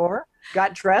into shore,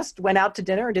 got dressed, went out to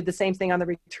dinner, and did the same thing on the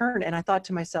return. And I thought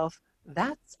to myself,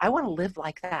 I want to live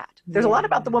like that. There's a lot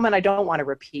about the woman I don't want to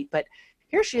repeat, but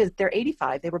here she is. They're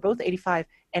 85. They were both 85.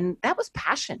 And that was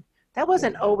passion. That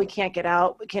wasn't, oh, we can't get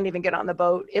out. We can't even get on the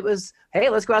boat. It was, hey,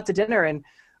 let's go out to dinner and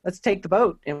let's take the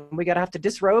boat. And we got to have to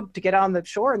disrobe to get on the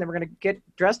shore. And then we're going to get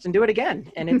dressed and do it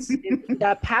again. And it's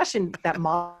that passion, that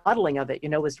modeling of it,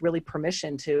 was really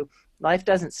permission to, life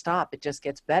doesn't stop. It just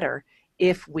gets better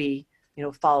if we,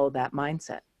 follow that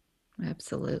mindset.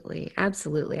 Absolutely.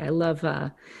 Absolutely. I love,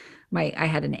 I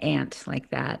had an aunt like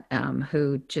that,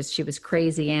 who she was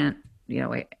crazy aunt,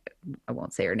 I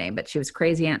won't say her name, but she was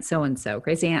crazy aunt so-and-so,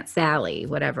 crazy aunt Sally,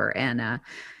 whatever. And,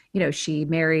 she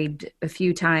married a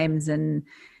few times and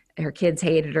her kids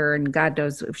hated her, and God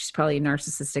knows she's probably a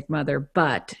narcissistic mother,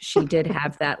 but she did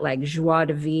have that like joie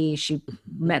de vivre. She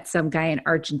met some guy in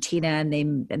Argentina and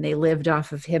they lived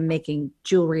off of him making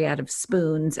jewelry out of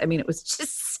spoons. I mean, it was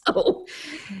just so,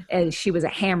 and she was a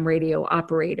ham radio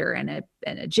operator and a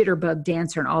jitterbug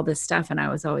dancer and all this stuff. And I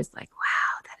was always like,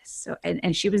 wow, that is so,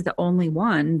 and she was the only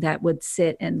one that would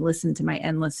sit and listen to my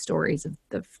endless stories of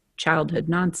the childhood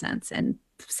nonsense and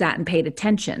sat and paid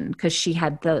attention because she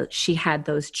had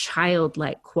those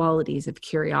childlike qualities of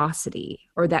curiosity,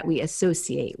 or that we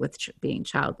associate with being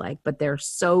childlike, but they're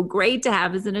so great to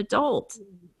have as an adult.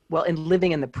 Well, and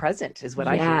living in the present is what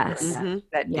I hear.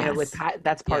 That yes.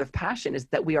 That's part of passion, is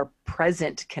that we are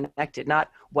present, connected,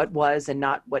 not what was and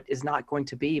not what is not going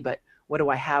to be, but what do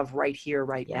I have right here,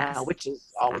 right now, which is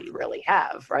all we really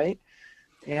have, right?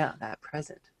 Yeah, that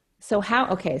present. So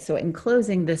in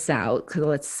closing this out, because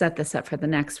let's set this up for the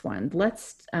next one.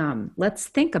 Let's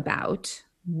think about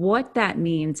what that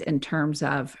means in terms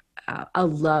of a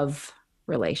love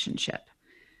relationship.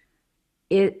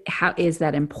 How is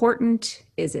that important?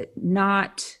 Is it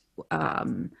not?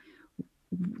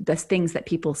 The things that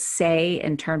people say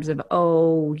in terms of,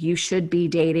 oh, you should be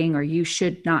dating or you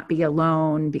should not be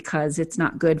alone because it's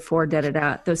not good for da da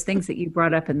da. Those things that you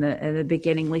brought up in the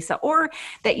beginning, Lisa, or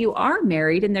that you are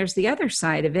married and there's the other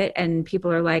side of it, and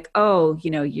people are like, oh,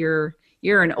 you're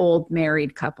an old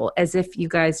married couple, as if you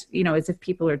guys, as if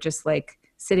people are just like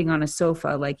sitting on a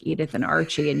sofa like Edith and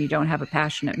Archie, and you don't have a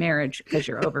passionate marriage because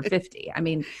you're over 50. I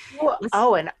mean,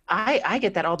 and I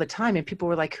get that all the time. And people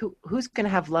were like, who's going to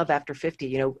have love after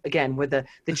 50? Again, with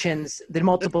the chins, the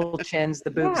multiple chins, the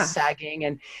boobs sagging.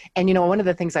 And one of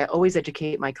the things I always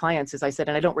educate my clients is I said,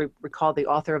 and I don't recall the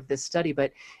author of this study,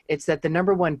 but it's that the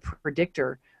number one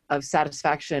predictor of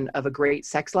satisfaction of a great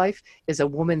sex life is a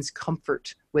woman's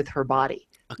comfort with her body,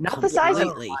 not the size of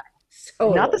her body.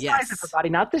 Not the size of her body,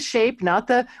 not the shape, not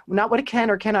what it can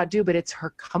or cannot do, but it's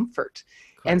her comfort.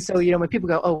 Correct. And so, when people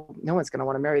go, oh, no one's going to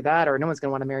want to marry that, or no one's going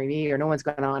to want to marry me, or no one's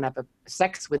going to want to have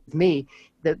sex with me,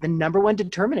 the number one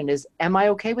determinant is, am I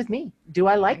okay with me? Do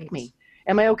I like me?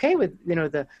 Am I okay with,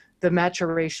 the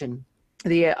maturation,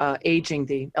 the aging,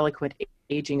 the eloquent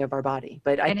aging of our body?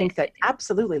 But I think that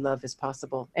absolutely love is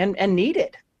possible and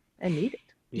needed.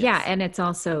 Yes. Yeah. And it's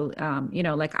also,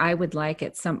 like I would like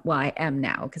it I am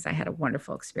now because I had a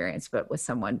wonderful experience, but with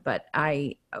someone, but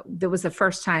there was the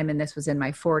first time, and this was in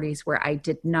my 40s, where I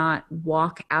did not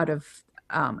walk out of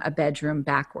a bedroom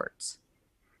backwards.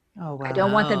 Oh, wow. I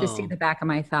don't want them to see the back of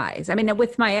my thighs. I mean,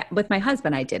 with my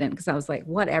husband, I didn't, because I was like,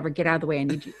 whatever, get out of the way. I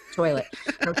need you to the toilet.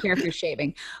 I don't care if you're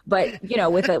shaving. But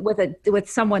with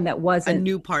someone that wasn't a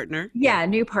new partner. Yeah, a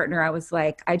new partner. I was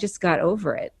like, I just got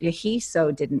over it. He so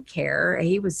didn't care.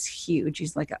 He was huge.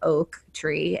 He's like an oak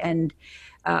tree and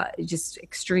just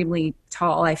extremely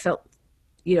tall. I felt,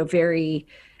 very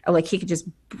like he could just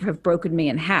have broken me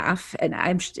in half. And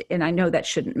I know that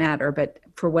shouldn't matter, but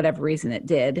for whatever reason it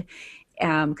did.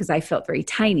 Because I felt very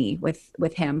tiny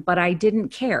with him, but I didn't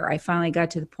care. I finally got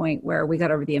to the point where we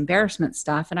got over the embarrassment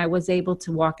stuff, and I was able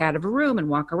to walk out of a room and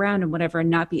walk around and whatever,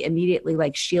 and not be immediately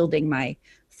like shielding my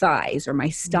thighs or my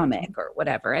stomach or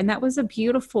whatever. And that was a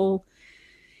beautiful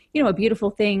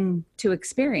thing to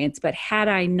experience. But had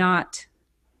I not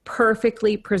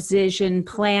perfectly precision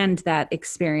planned that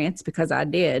experience, because I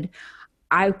did,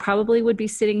 I probably would be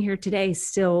sitting here today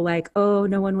still like, oh,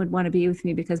 no one would want to be with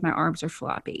me because my arms are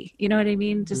floppy. You know what I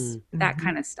mean? Just that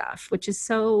kind of stuff, which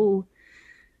is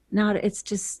it's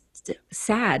just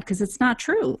sad because it's not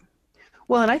true.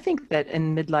 Well, and I think that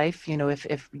in midlife,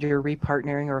 if you're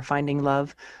repartnering or finding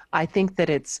love, I think that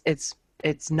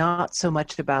it's not so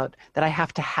much about that I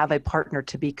have to have a partner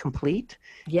to be complete.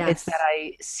 Yes. It's that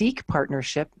I seek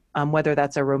partnership, whether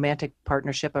that's a romantic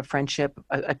partnership, a friendship,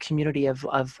 a community of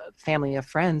family, of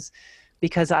friends,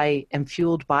 because I am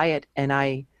fueled by it and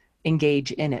I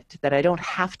engage in it, that I don't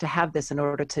have to have this in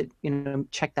order to,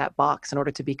 check that box in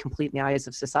order to be complete in the eyes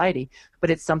of society, but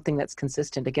it's something that's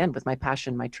consistent, again, with my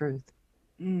passion, my truth.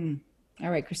 All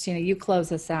right, Christina, you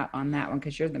close us out on that one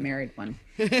because you're the married one.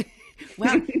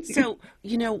 Well, so,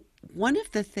 one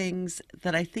of the things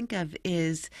that I think of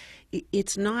is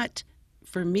it's not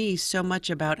for me so much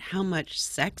about how much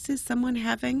sex is someone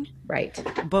having. Right.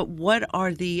 But what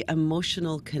are the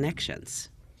emotional connections?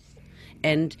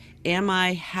 And am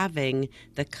I having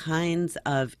the kinds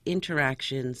of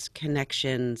interactions,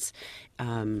 connections,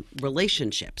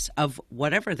 relationships of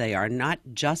whatever they are, not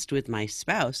just with my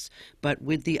spouse, but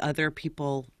with the other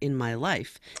people in my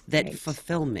life that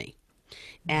fulfill me?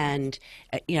 And,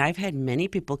 I've had many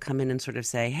people come in and sort of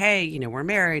say, hey, we're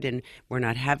married and we're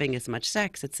not having as much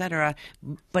sex, et cetera.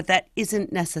 But that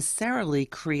isn't necessarily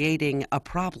creating a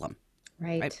problem.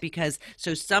 Right. Because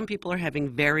so some people are having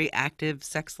very active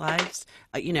sex lives,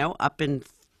 up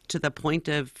to the point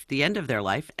of the end of their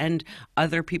life, and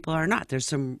other people are not. There's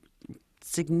some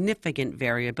significant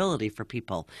variability for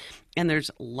people. And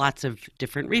there's lots of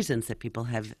different reasons that people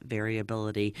have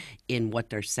variability in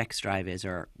what their sex drive is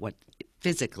or what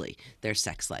physically their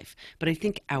sex life. But I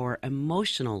think our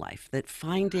emotional life, that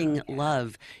finding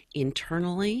love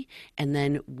internally and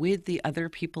then with the other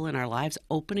people in our lives,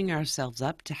 opening ourselves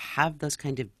up to have those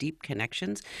kind of deep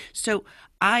connections. So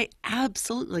I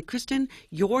absolutely, Kristen,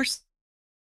 you're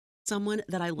someone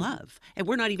that I love, and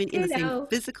we're not even in the same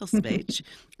physical space,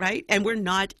 right? And we're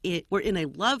in a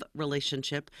love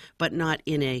relationship, but not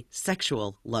in a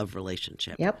sexual love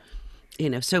relationship. Yep.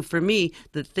 So for me,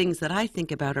 the things that I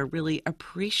think about are really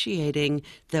appreciating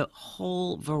the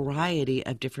whole variety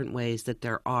of different ways that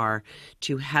there are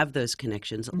to have those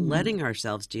connections, letting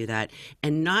ourselves do that,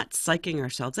 and not psyching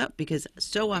ourselves up, because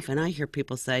so often I hear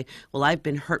people say, well, I've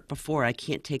been hurt before, I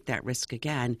can't take that risk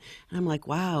again. And I'm like,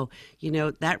 wow,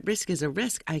 that risk is a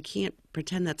risk. I can't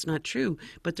pretend that's not true,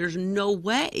 but there's no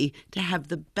way to have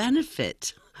the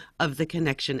benefit of the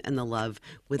connection and the love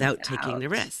without taking the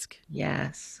risk.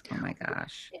 Yes. Oh my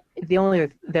gosh. The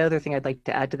other thing I'd like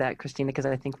to add to that, Christina, because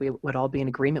I think we would all be in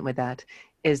agreement with that,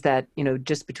 is that,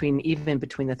 just between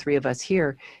the three of us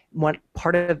here, one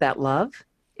part of that love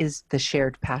is the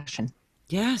shared passion.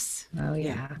 Yes. Oh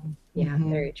yeah. Yeah.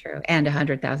 Very true. And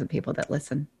 100,000 people that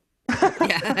listen.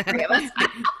 Yeah.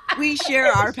 We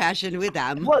share our passion with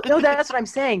them. Well, no, that's what I'm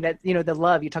saying. That the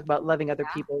love, you talk about loving other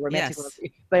people, romantic love.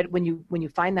 But when you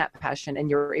find that passion and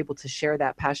you're able to share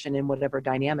that passion in whatever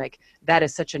dynamic, that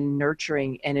is such a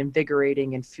nurturing and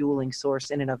invigorating and fueling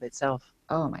source in and of itself.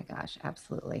 Oh my gosh,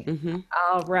 absolutely.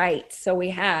 All right, so we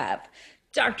have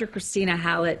Dr. Christina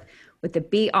Hallett with the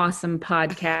Be Awesome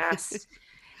podcast.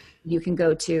 You can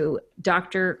go to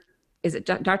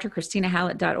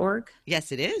drchristinahallett.org?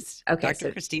 Yes, it is. Okay,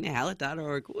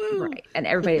 drchristinahallett.org. Woo. Right. And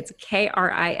everybody, it's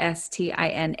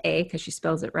Kristina, because she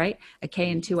spells it right, a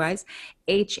K and two I's,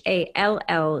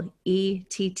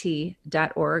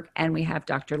 HALLETT.org. And we have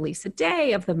Dr. Lisa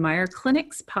Day of the Meyer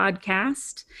Clinics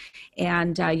podcast.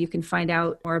 And you can find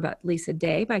out more about Lisa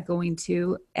Day by going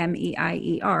to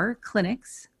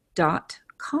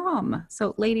meierclinics.com.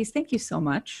 So ladies, thank you so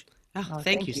much. Oh,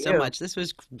 thank you so much. This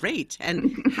was great.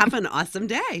 And have an awesome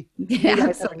day. Yeah,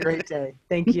 have a great day.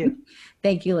 Thank you.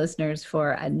 Thank you, listeners,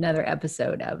 for another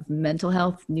episode of Mental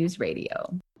Health News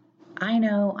Radio. I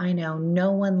know,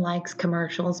 no one likes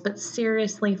commercials, but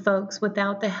seriously, folks,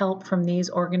 without the help from these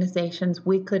organizations,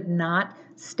 we could not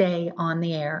stay on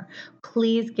the air.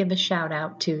 Please give a shout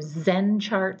out to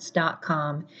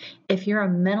zencharts.com. If you're a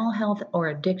mental health or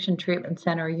addiction treatment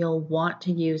center, you'll want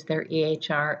to use their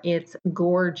EHR. It's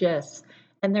gorgeous,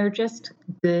 and they're just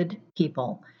good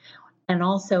people. And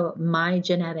also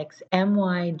MyGenetics,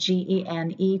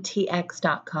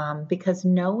 MyGenetx.com, because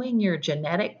knowing your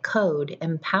genetic code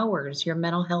empowers your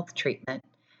mental health treatment.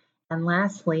 And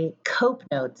lastly,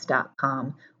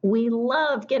 CopeNotes.com. We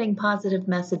love getting positive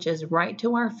messages right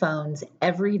to our phones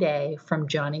every day from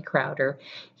Johnny Crowder.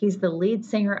 He's the lead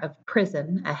singer of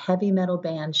Prison, a heavy metal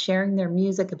band sharing their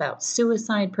music about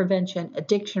suicide prevention,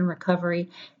 addiction recovery,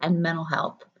 and mental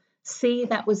health. See,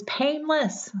 that was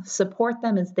painless. Support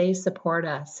them as they support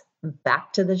us.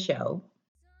 Back to the show.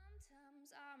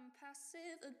 Sometimes I'm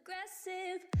passive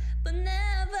aggressive, but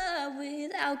never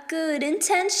without good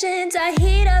intentions. I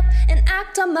heat up and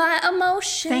act on my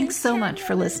emotions. Thanks so much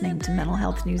for listening to Mental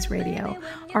Health News Radio.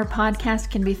 Our podcast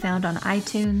can be found on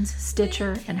iTunes,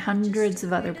 Stitcher, and hundreds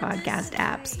of other podcast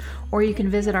apps. Or you can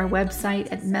visit our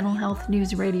website at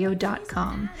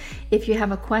mentalhealthnewsradio.com. If you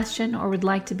have a question or would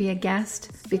like to be a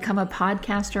guest, become a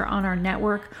podcaster on our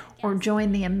network, or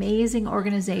join the amazing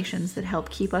organizations that help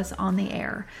keep us on the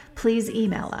air, please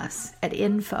email us at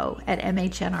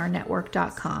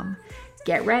info@mhnrnetwork.com.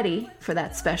 Get ready for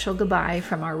that special goodbye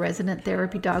from our resident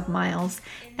therapy dog, Miles,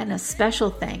 and a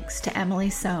special thanks to Emily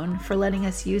Sohn for letting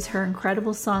us use her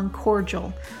incredible song,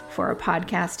 Cordial, for our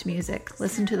podcast music.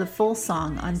 Listen to the full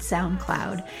song on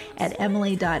SoundCloud at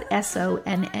emily.sonne.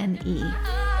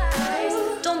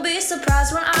 Don't be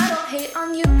surprised when I don't hate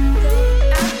on you.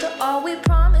 After all, we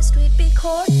promised we'd be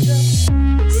cordial.